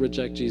and still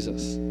reject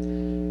Jesus.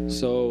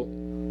 So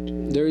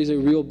there is a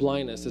real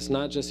blindness. It's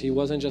not just, he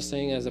wasn't just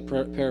saying as a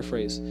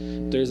paraphrase.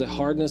 There's a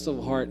hardness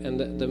of heart, and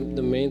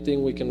the main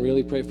thing we can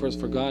really pray for is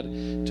for God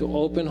to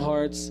open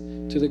hearts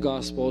to the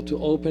gospel,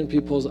 to open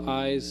people's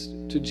eyes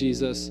to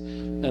Jesus.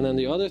 And then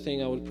the other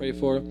thing I would pray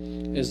for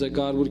is that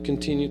God would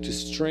continue to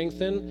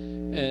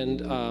strengthen and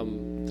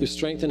to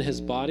strengthen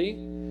his body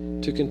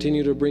to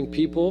continue to bring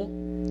people,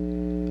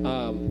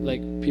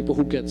 like people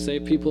who get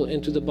saved, people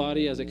into the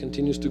body as it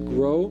continues to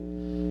grow,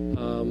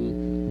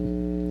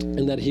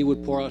 and that he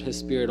would pour out his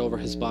Spirit over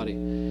his body,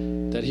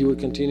 that he would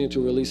continue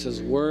to release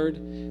his word,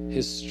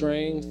 his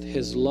strength,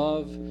 his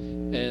love,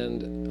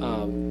 and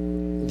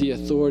the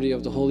authority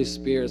of the Holy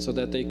Spirit, so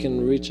that they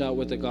can reach out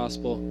with the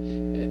gospel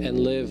and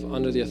live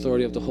under the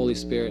authority of the Holy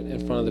Spirit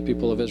in front of the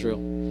people of Israel.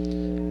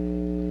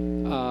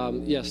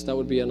 Yes, that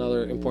would be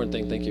another important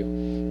thing. Thank you.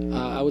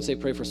 I would say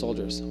pray for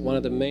soldiers. One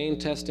of the main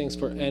testings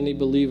for any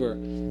believer,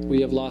 we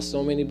have lost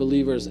so many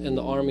believers in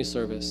the army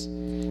service.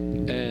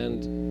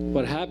 And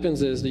what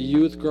happens is the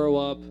youth grow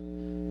up,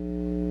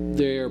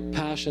 they're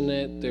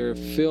passionate, they're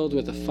filled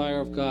with the fire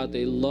of God,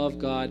 they love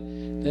God.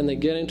 Then they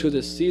get into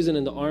this season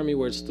in the army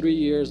where it's 3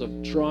 years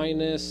of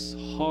dryness,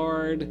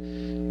 hard,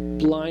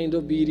 blind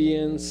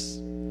obedience.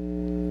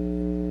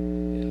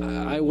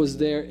 I was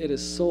there. It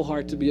is so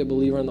hard to be a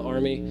believer in the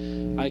army.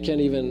 I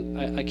can't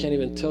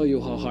even tell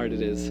you how hard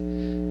it is.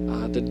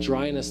 The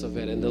dryness of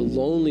it and the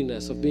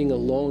loneliness of being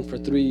alone for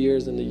 3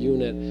 years in the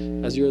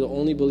unit as you're the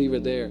only believer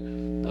there.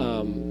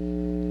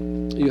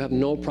 You have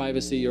no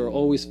privacy. You're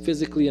always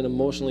physically and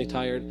emotionally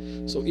tired.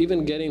 So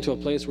even getting to a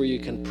place where you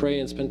can pray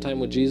and spend time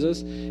with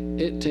Jesus,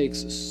 it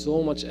takes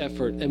so much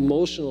effort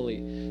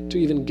emotionally to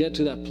even get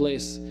to that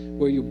place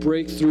where you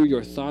break through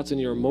your thoughts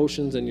and your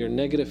emotions and your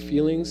negative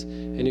feelings,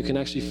 and you can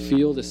actually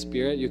feel the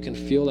Spirit. You can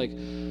feel like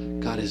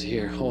God is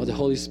here. Oh, the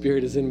Holy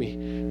Spirit is in me.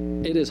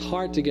 It is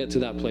hard to get to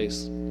that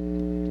place.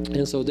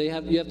 And so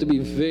you have to be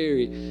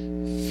very,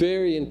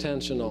 very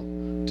intentional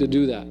to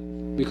do that,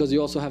 because you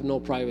also have no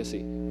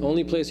privacy. The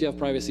only place you have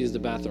privacy is the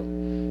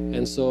bathroom.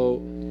 And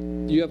so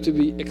you have to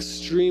be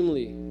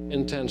extremely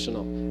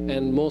intentional.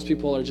 And most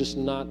people are just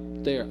not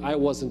there. I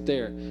wasn't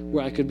there,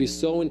 where I could be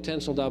so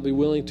intentional that I'll be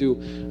willing to,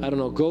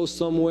 go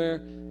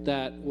somewhere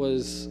that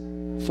was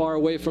far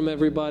away from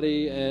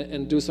everybody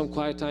and do some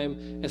quiet time,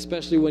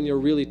 especially when you're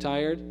really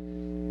tired.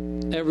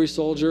 Every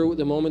soldier,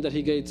 the moment that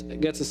he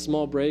gets a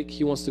small break,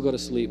 he wants to go to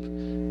sleep.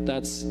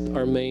 That's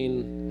our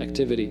main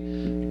activity.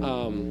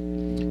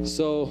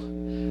 So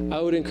I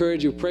would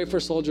encourage you, pray for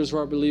soldiers who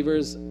are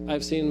believers.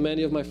 I've seen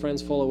many of my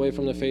friends fall away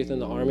from the faith in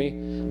the army.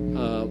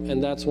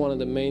 And that's one of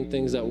the main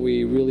things that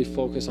we really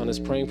focus on, is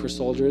praying for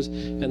soldiers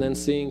and then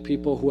seeing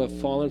people who have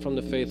fallen from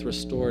the faith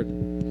restored.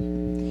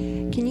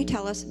 Can you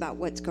tell us about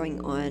what's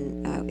going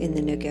on in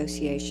the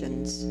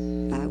negotiations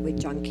with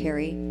John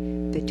Kerry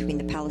between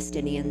the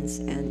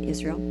Palestinians and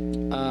Israel?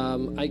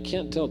 I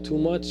can't tell too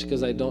much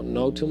because I don't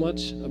know too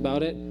much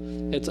about it.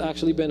 It's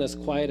actually been as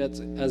quiet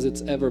as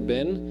it's ever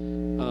been.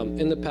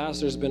 In the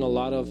past, there's been a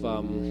lot of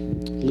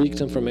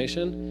leaked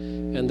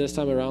information, and this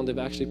time around,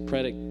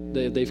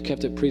 they've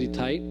kept it pretty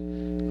tight.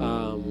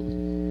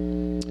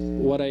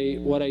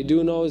 What I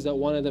do know is that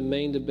one of the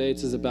main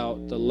debates is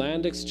about the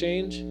land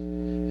exchange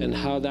and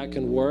how that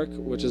can work,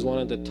 which is one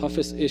of the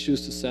toughest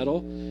issues to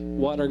settle.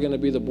 What are going to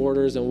be the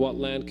borders and what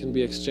land can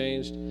be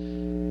exchanged?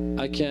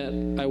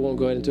 I won't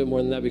go into it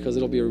more than that because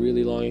it'll be a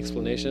really long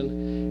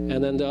explanation.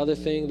 And then the other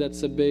thing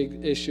that's a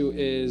big issue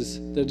is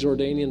the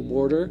Jordanian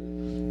border,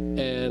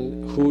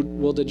 and who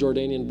will the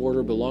Jordanian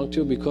border belong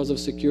to? Because of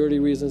security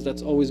reasons,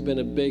 that's always been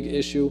a big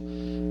issue.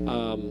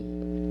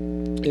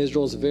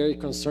 Israel's very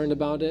concerned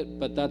about it,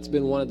 but that's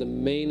been one of the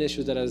main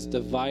issues that has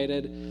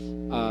divided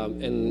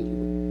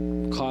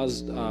and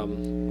caused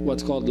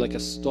what's called like a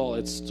stall.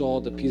 It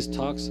stalled the peace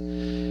talks.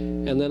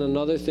 And then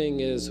another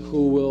thing is,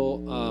 who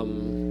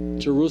will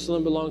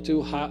Jerusalem belong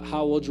to?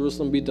 How will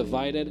Jerusalem be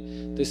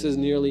divided? This is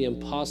nearly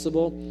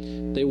impossible.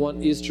 They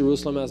want East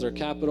Jerusalem as their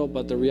capital,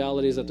 but the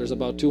reality is that there's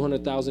about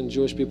 200,000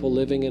 Jewish people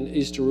living in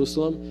East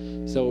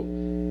Jerusalem. So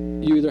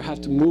you either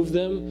have to move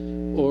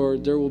them, or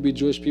there will be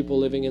Jewish people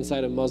living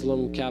inside a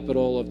Muslim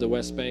capital of the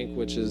West Bank,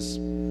 which is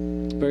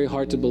very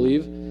hard to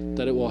believe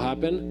that it will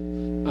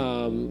happen.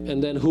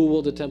 And then who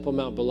will the Temple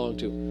Mount belong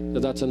to?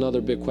 That's another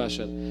big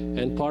question.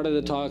 And part of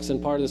the talks and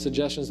part of the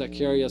suggestions that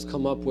Kerry has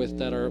come up with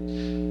that are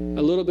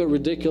a little bit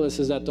ridiculous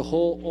is that the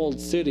whole old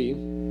city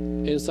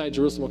inside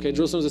Jerusalem, okay,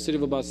 Jerusalem is a city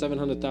of about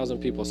 700,000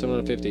 people,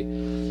 750.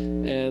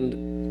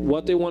 And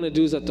what they want to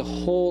do is that the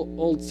whole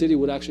old city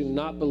would actually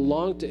not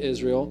belong to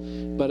Israel,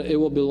 but it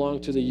will belong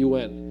to the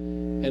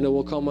UN. And it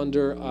will come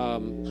under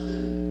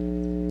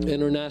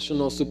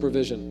international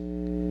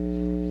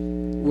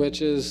supervision,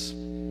 which is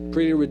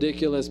pretty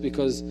ridiculous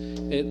because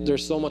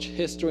there's so much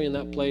history in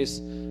that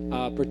place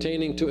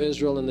pertaining to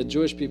Israel and the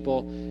Jewish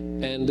people,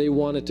 and they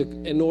wanted to,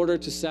 in order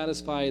to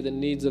satisfy the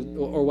needs of,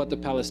 or what the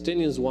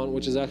Palestinians want,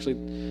 which is actually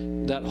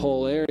that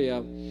whole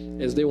area,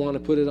 is they want to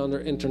put it under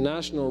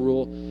international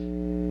rule.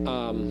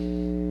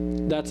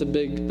 That's a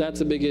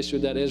big issue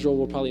that Israel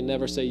will probably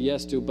never say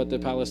yes to, but the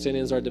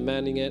Palestinians are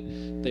demanding it.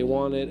 They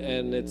want it,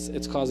 and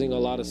it's causing a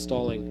lot of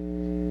stalling.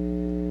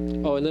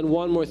 Oh, and then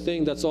one more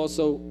thing that's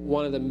also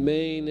one of the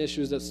main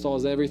issues that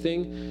stalls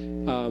everything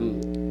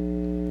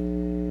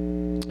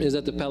is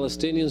that the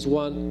Palestinians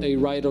want a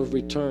right of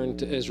return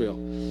to Israel.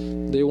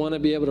 They want to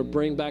be able to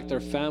bring back their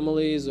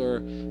families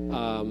or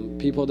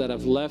people that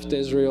have left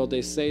Israel.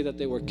 They say that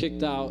they were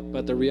kicked out,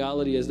 but the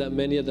reality is that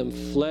many of them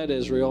fled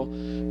Israel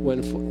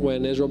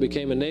when Israel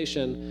became a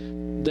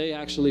nation. They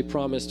actually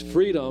promised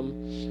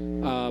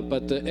freedom,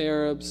 but the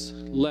Arabs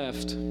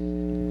left.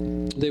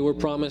 They were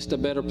promised a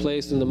better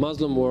place in the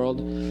Muslim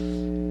world.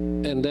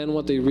 And then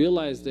what they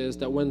realized is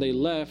that when they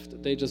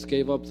left, they just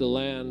gave up the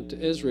land to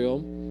Israel.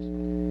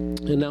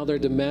 And now they're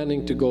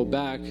demanding to go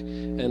back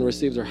and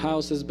receive their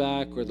houses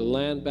back or the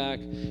land back.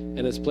 And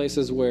it's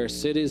places where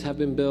cities have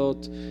been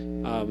built,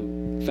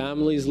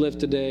 families live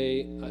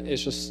today.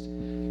 It's just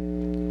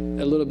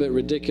a little bit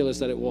ridiculous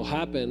that it will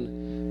happen.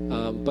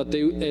 But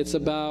it's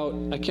about,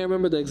 I can't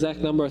remember the exact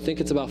number, I think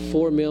it's about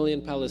 4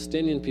 million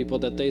Palestinian people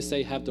that they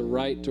say have the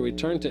right to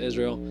return to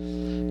Israel.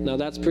 Now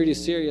that's pretty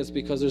serious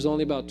because there's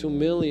only about 2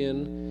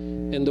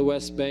 million in the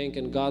West Bank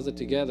and Gaza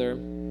together,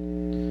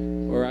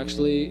 or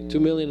actually 2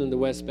 million in the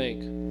West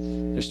Bank.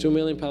 There's 2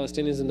 million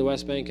Palestinians in the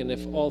West Bank, and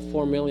if all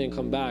 4 million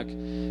come back,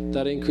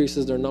 that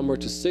increases their number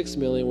to 6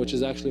 million, which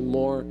is actually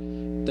more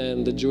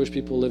than the Jewish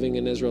people living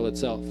in Israel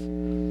itself.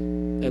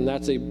 And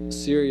that's a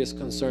serious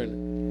concern.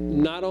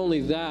 Not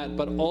only that,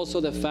 but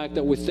also the fact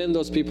that within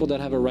those people that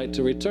have a right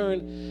to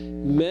return,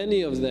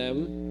 many of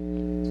them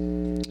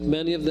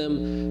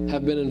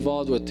have been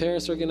involved with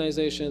terrorist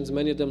organizations.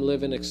 Many of them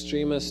live in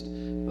extremist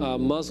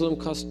Muslim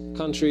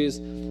countries.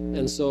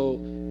 And so,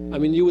 I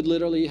mean, you would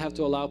literally have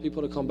to allow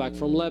people to come back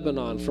from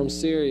Lebanon, from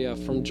Syria,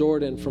 from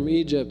Jordan, from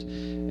Egypt.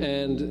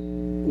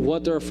 And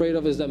what they're afraid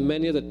of is that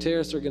many of the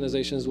terrorist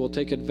organizations will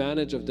take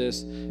advantage of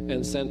this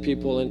and send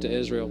people into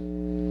Israel.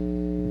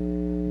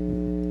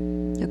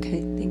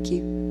 Okay, thank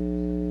you.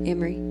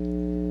 Emery?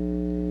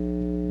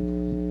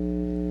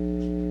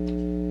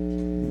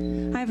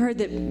 I've heard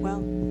that,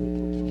 hello.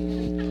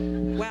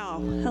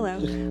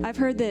 I've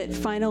heard that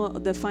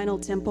the final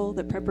temple,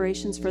 that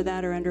preparations for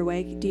that are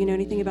underway. Do you know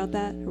anything about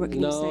that? Or what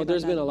can you say about No,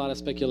 there's that? been a lot of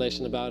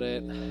speculation about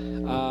it.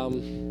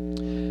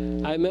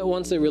 I met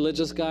once a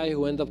religious guy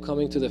who ended up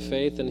coming to the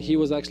faith, and he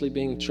was actually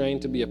being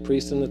trained to be a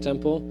priest in the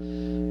temple.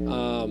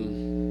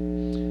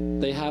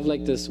 They have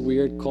like this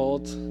weird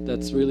cult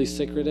that's really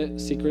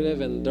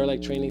secretive, and they're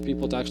like training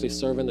people to actually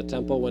serve in the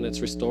temple when it's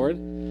restored.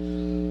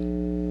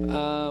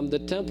 The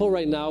temple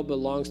right now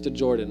belongs to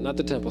Jordan. Not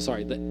the temple,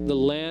 sorry. The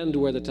land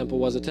where the temple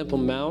was, the Temple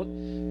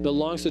Mount,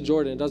 belongs to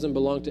Jordan. It doesn't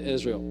belong to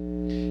Israel.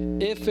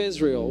 If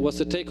Israel was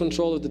to take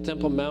control of the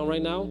Temple Mount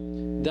right now,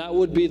 that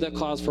would be the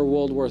cause for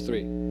World War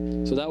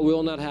III. So that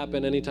will not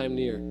happen anytime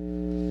near.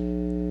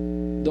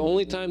 The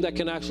only time that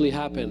can actually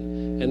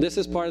happen, and this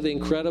is part of the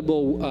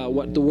incredible,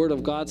 what the Word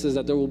of God says,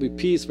 that there will be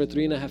peace for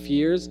 3.5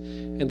 years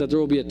and that there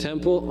will be a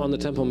temple on the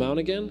Temple Mount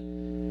again.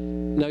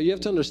 Now you have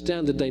to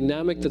understand the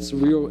dynamic that's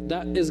real.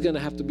 That is going to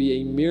have to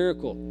be a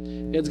miracle.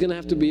 It's going to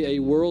have to be a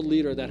world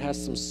leader that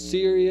has some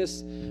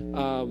serious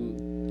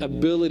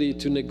ability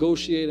to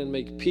negotiate and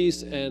make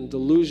peace and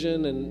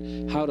delusion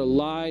and how to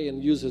lie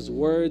and use his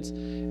words.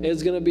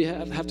 It's going to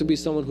have to be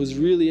someone who's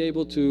really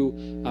able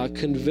to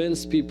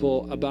convince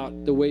people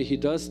about the way he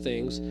does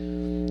things.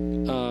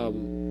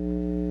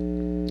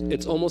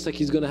 It's almost like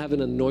he's going to have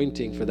an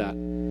anointing for that,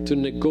 to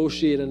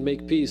negotiate and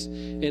make peace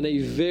in a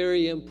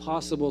very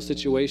impossible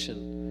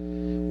situation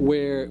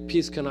where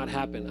peace cannot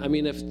happen. I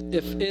mean, if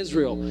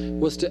Israel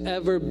was to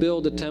ever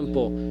build a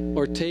temple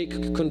or take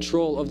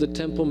control of the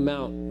Temple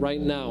Mount right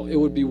now, it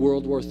would be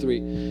World War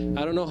III.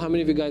 I don't know how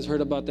many of you guys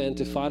heard about the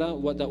Intifada,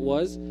 what that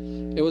was.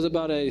 It was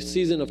about a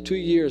season of 2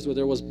 years where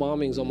there was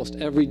bombings almost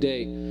every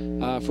day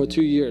for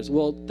 2 years.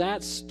 Well,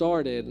 that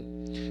started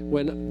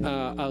when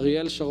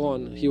Ariel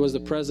Sharon, he was the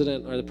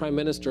president or the prime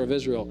minister of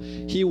Israel,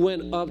 he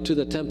went up to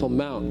the Temple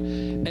Mount.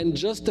 And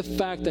just the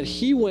fact that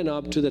he went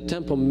up to the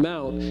Temple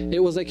Mount, it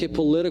was like a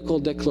political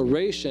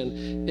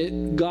declaration.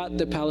 It got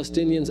the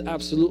Palestinians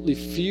absolutely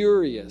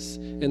furious.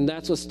 And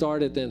that's what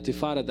started the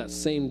Intifada that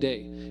same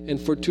day.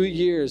 And for 2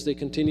 years, they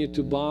continued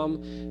to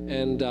bomb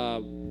and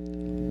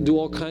do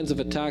all kinds of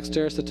attacks,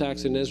 terrorist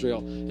attacks in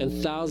Israel, and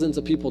thousands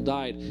of people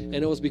died. And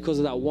it was because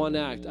of that one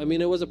act. I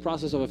mean, it was a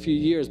process of a few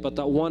years, but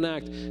that one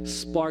act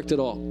sparked it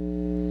all.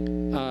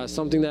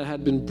 Something that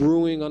had been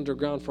brewing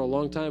underground for a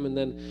long time, and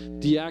then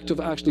the act of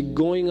actually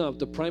going up,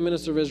 the Prime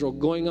Minister of Israel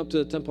going up to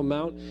the Temple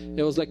Mount,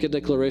 it was like a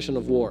declaration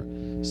of war.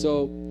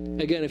 So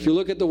again, if you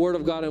look at the Word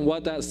of God and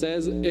what that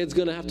says, it's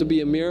going to have to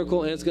be a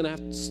miracle, and it's going to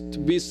have to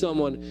be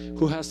someone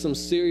who has some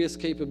serious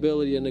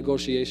capability in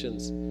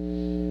negotiations.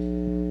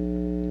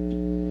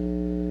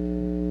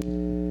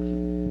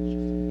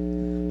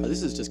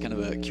 This is just kind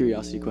of a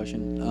curiosity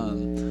question.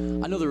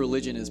 I know the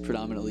religion is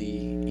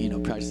predominantly,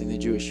 practicing the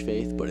Jewish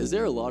faith, but is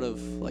there a lot of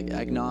like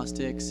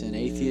agnostics and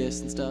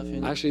atheists and stuff?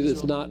 Actually,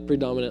 it's not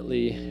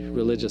predominantly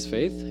religious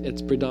faith.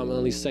 It's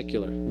predominantly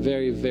secular.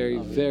 Very, very,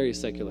 very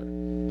secular.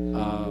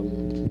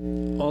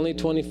 Only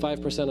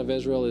 25% of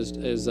Israel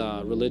is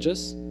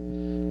religious.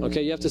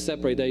 Okay, you have to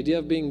separate. The idea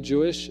of being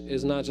Jewish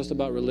is not just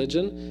about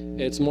religion.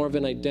 It's more of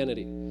an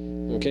identity.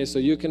 Okay, so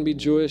you can be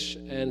Jewish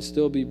and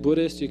still be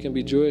Buddhist. You can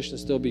be Jewish and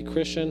still be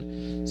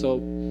Christian. So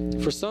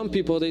For some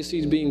people, they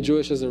see being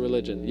Jewish as a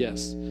religion,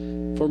 yes.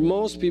 For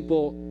most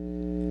people,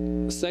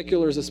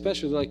 seculars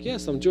especially, they're like,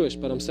 yes, I'm Jewish,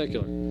 but I'm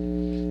secular.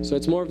 So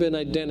it's more of an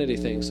identity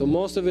thing. So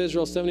most of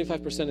Israel,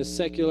 75% is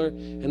secular,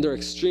 and they're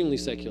extremely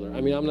secular.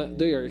 I mean,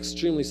 they are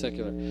extremely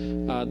secular.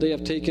 They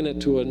have taken it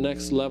to a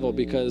next level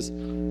because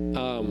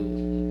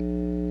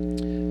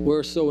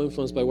we're so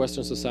influenced by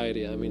Western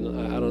society. I mean,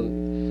 I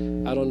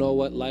don't know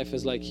what life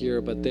is like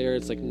here, but there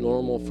it's like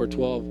normal for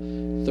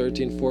 12,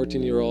 13,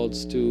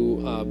 14-year-olds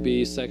to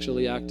be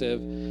sexually active.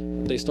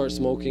 They start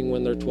smoking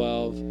when they're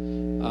 12.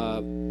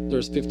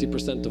 There's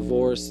 50%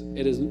 divorce.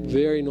 It is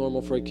very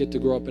normal for a kid to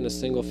grow up in a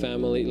single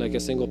family, like a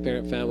single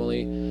parent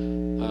family.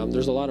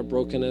 There's a lot of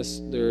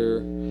brokenness.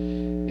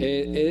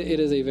 It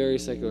is a very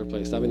secular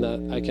place. I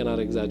mean, I cannot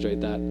exaggerate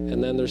that.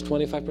 And then there's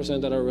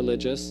 25% that are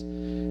religious.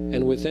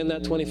 And within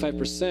that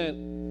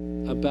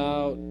 25%,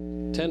 about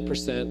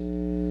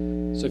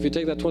 10%, so if you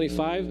take that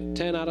 25,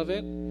 10 out of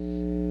it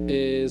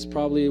is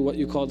probably what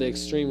you call the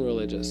extreme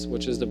religious,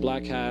 which is the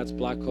black hats,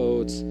 black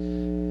coats,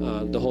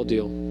 the whole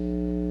deal.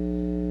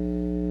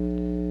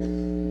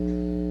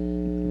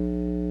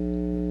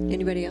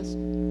 Anybody else?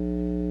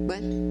 What?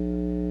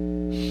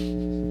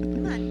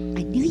 Come on.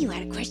 I knew you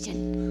had a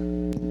question.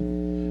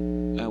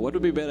 What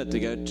would be better, to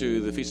go to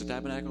the Feast of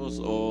Tabernacles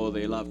or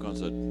the Love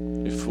concert,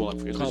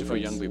 especially for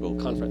young people?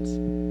 Conference.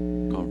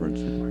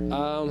 Conference.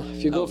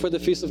 If you go for the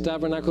Feast of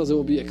Tabernacles, it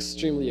will be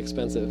extremely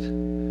expensive.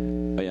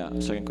 Oh yeah.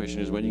 Second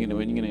question is, when are you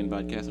gonna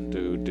invite Catherine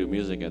to do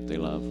music at the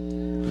Love?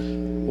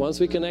 Once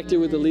we connect you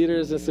with the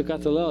leaders at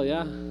Sukkot Hillel,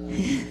 yeah.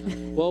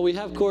 Well, we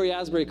have Corey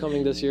Asbury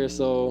coming this year,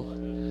 so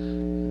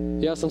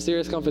you have some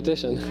serious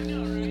competition.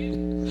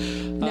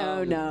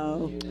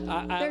 No.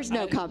 There's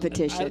no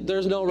competition.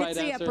 There's no right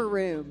answer. It's the upper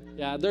room.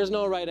 Yeah, there's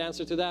no right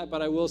answer to that, but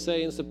I will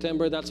say in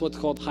September, that's what's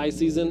called high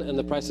season, and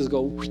the prices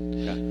go.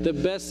 Yeah. The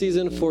best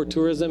season for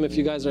tourism, if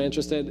you guys are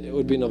interested, it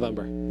would be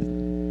November.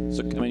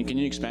 So, I mean, can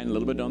you expand a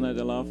little bit on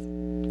the Love?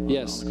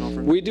 Yes. On the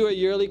conference? We do a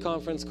yearly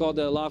conference called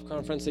the Love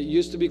Conference. It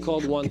used to be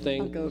called One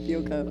Thing. I'll go if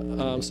you'll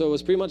go. So it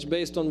was pretty much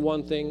based on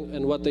one thing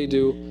and what they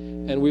do.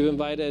 And we've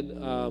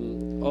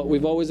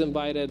always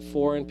invited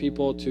foreign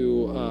people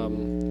to,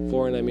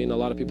 foreign, I mean a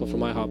lot of people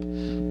from IHOP,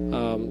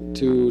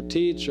 to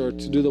teach or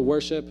to do the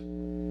worship.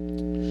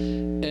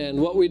 And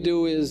what we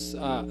do is,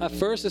 at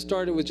first it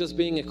started with just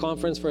being a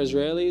conference for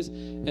Israelis,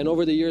 and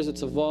over the years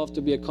it's evolved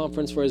to be a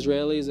conference for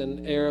Israelis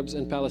and Arabs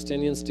and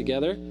Palestinians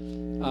together.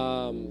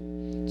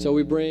 So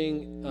we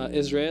bring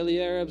Israeli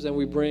Arabs and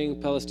we bring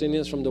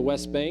Palestinians from the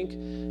West Bank,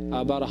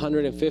 about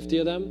 150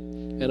 of them,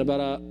 and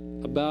about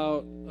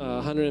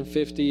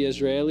 150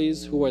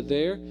 Israelis who are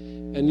there.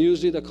 And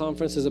usually the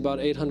conference is about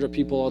 800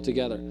 people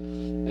altogether.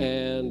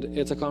 And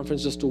it's a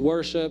conference just to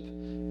worship,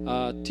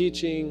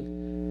 teaching.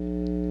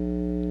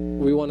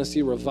 We want to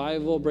see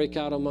revival break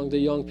out among the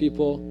young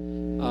people.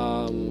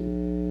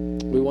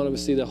 We want to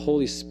see the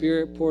Holy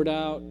Spirit poured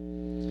out.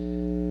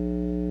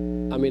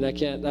 I mean,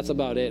 that's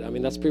about it. I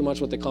mean, that's pretty much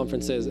what the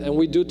conference is. And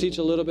we do teach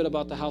a little bit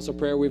about the House of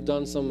Prayer. We've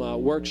done some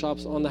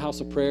workshops on the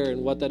House of Prayer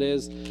and what that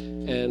is.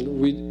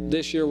 And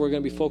this year we're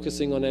going to be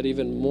focusing on it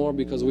even more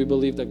because we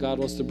believe that God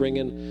wants to bring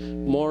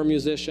in more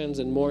musicians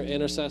and more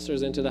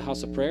intercessors into the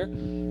House of Prayer.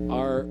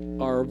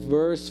 Our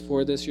verse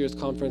for this year's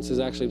conference is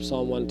actually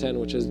Psalm 110,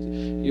 which is,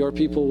 your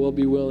people will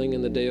be willing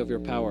in the day of your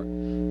power.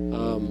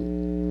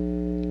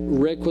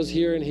 Rick was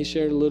here and he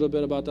shared a little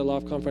bit about the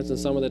Love Conference and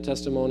some of the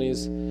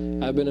testimonies.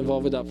 I've been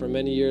involved with that for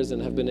many years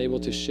and have been able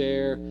to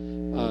share,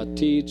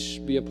 teach,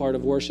 be a part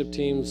of worship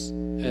teams,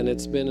 and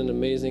it's been an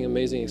amazing,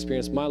 amazing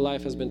experience. My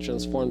life has been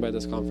transformed by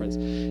this conference.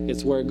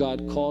 It's where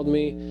God called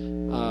me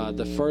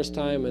the first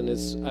time, and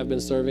I've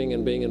been serving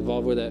and being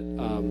involved with it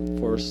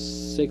for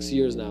 6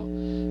 years now.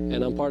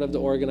 And I'm part of the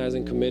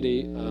organizing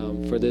committee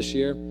for this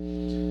year.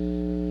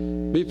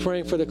 Be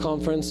praying for the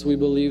conference. We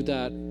believe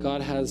that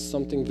God has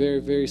something very,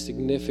 very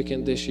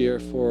significant this year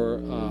for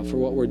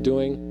what we're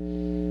doing,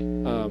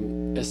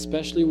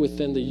 especially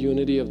within the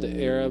unity of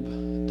the Arab,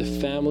 the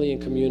family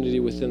and community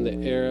within the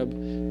Arab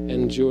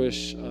and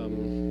Jewish,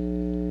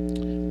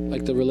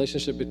 like the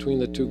relationship between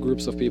the two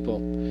groups of people.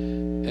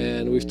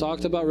 And we've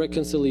talked about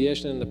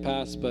reconciliation in the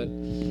past, but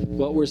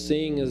what we're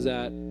seeing is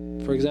that,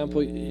 for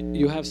example,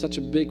 you have such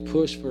a big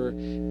push for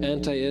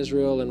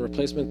anti-Israel and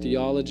replacement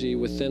theology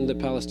within the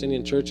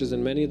Palestinian churches,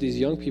 and many of these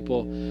young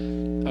people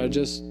are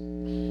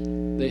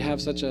they have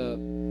such a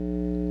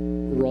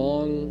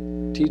wrong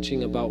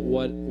teaching about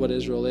what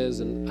Israel is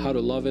and how to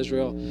love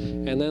Israel.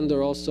 And then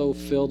they're also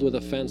filled with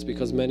offense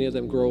because many of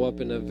them grow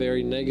up in a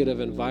very negative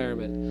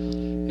environment.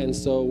 And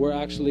so we're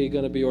actually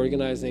going to be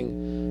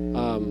organizing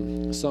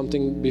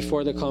something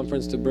before the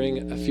conference to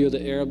bring a few of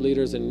the Arab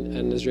leaders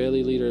and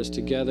Israeli leaders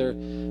together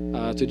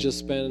to just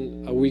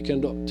spend a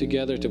weekend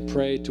together to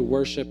pray, to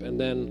worship, and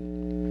then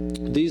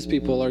these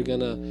people are going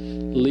to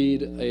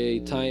lead a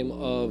time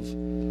of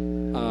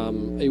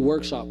a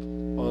workshop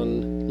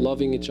on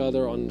loving each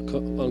other,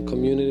 on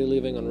community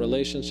living, on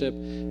relationship,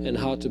 and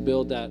how to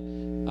build that.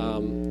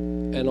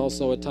 And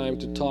also a time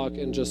to talk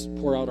and just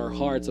pour out our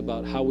hearts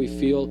about how we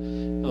feel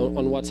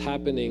on what's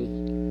happening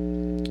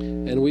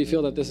And we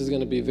feel that this is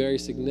going to be very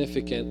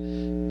significant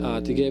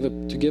to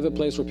give a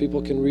place where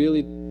people can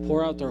really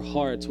pour out their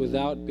hearts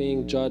without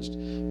being judged,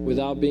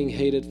 without being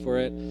hated for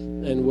it,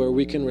 and where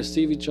we can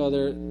receive each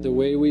other the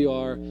way we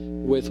are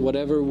with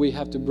whatever we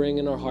have to bring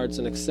in our hearts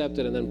and accept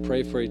it and then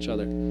pray for each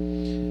other.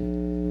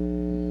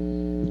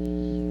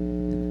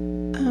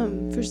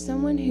 For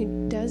someone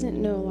who doesn't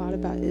know a lot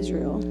about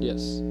Israel,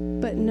 Yes.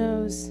 but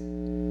knows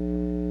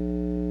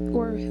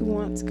or who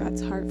wants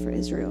God's heart for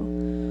Israel,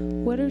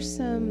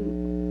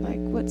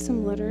 what's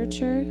some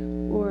literature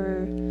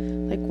or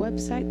like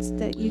websites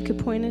that you could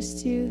point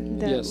us to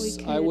that Yes, we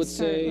could I would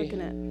start say-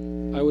 looking at?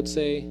 I would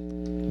say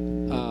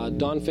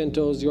Don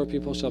Finto's Your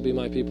People Shall Be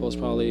My People is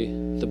probably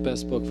the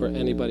best book for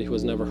anybody who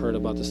has never heard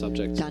about the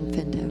subject. Don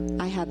Finto.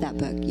 I have that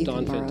book. You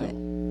Don can borrow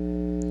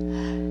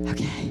Finto. it.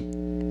 Okay.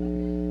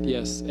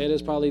 Yes, it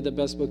is probably the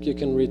best book you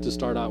can read to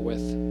start out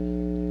with.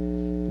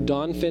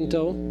 Don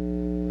Finto,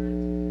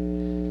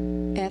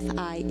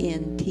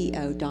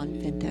 Finto, Don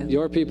Finto.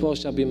 Your People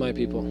Shall Be My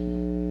People,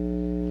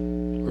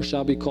 or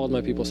Shall Be Called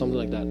My People, something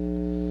like that.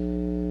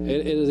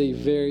 It is a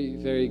very,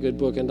 very good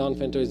book, and Don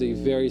Finto is a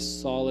very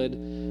solid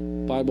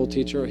Bible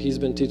teacher. He's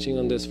been teaching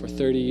on this for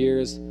 30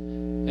 years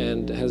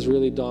and has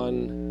really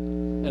done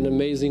an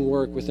amazing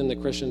work within the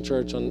Christian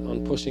church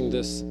on pushing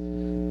this.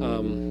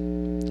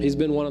 He's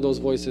been one of those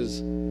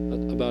voices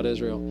about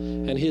Israel,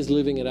 and he's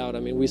living it out. I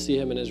mean, we see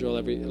him in Israel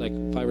every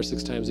 5 or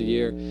 6 times a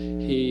year.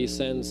 He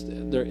sends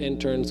their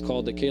interns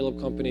called the Caleb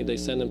Company. They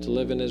send them to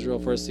live in Israel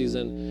for a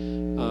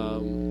season.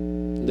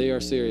 They are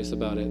serious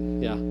about it.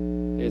 Yeah,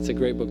 it's a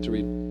great book to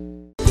read.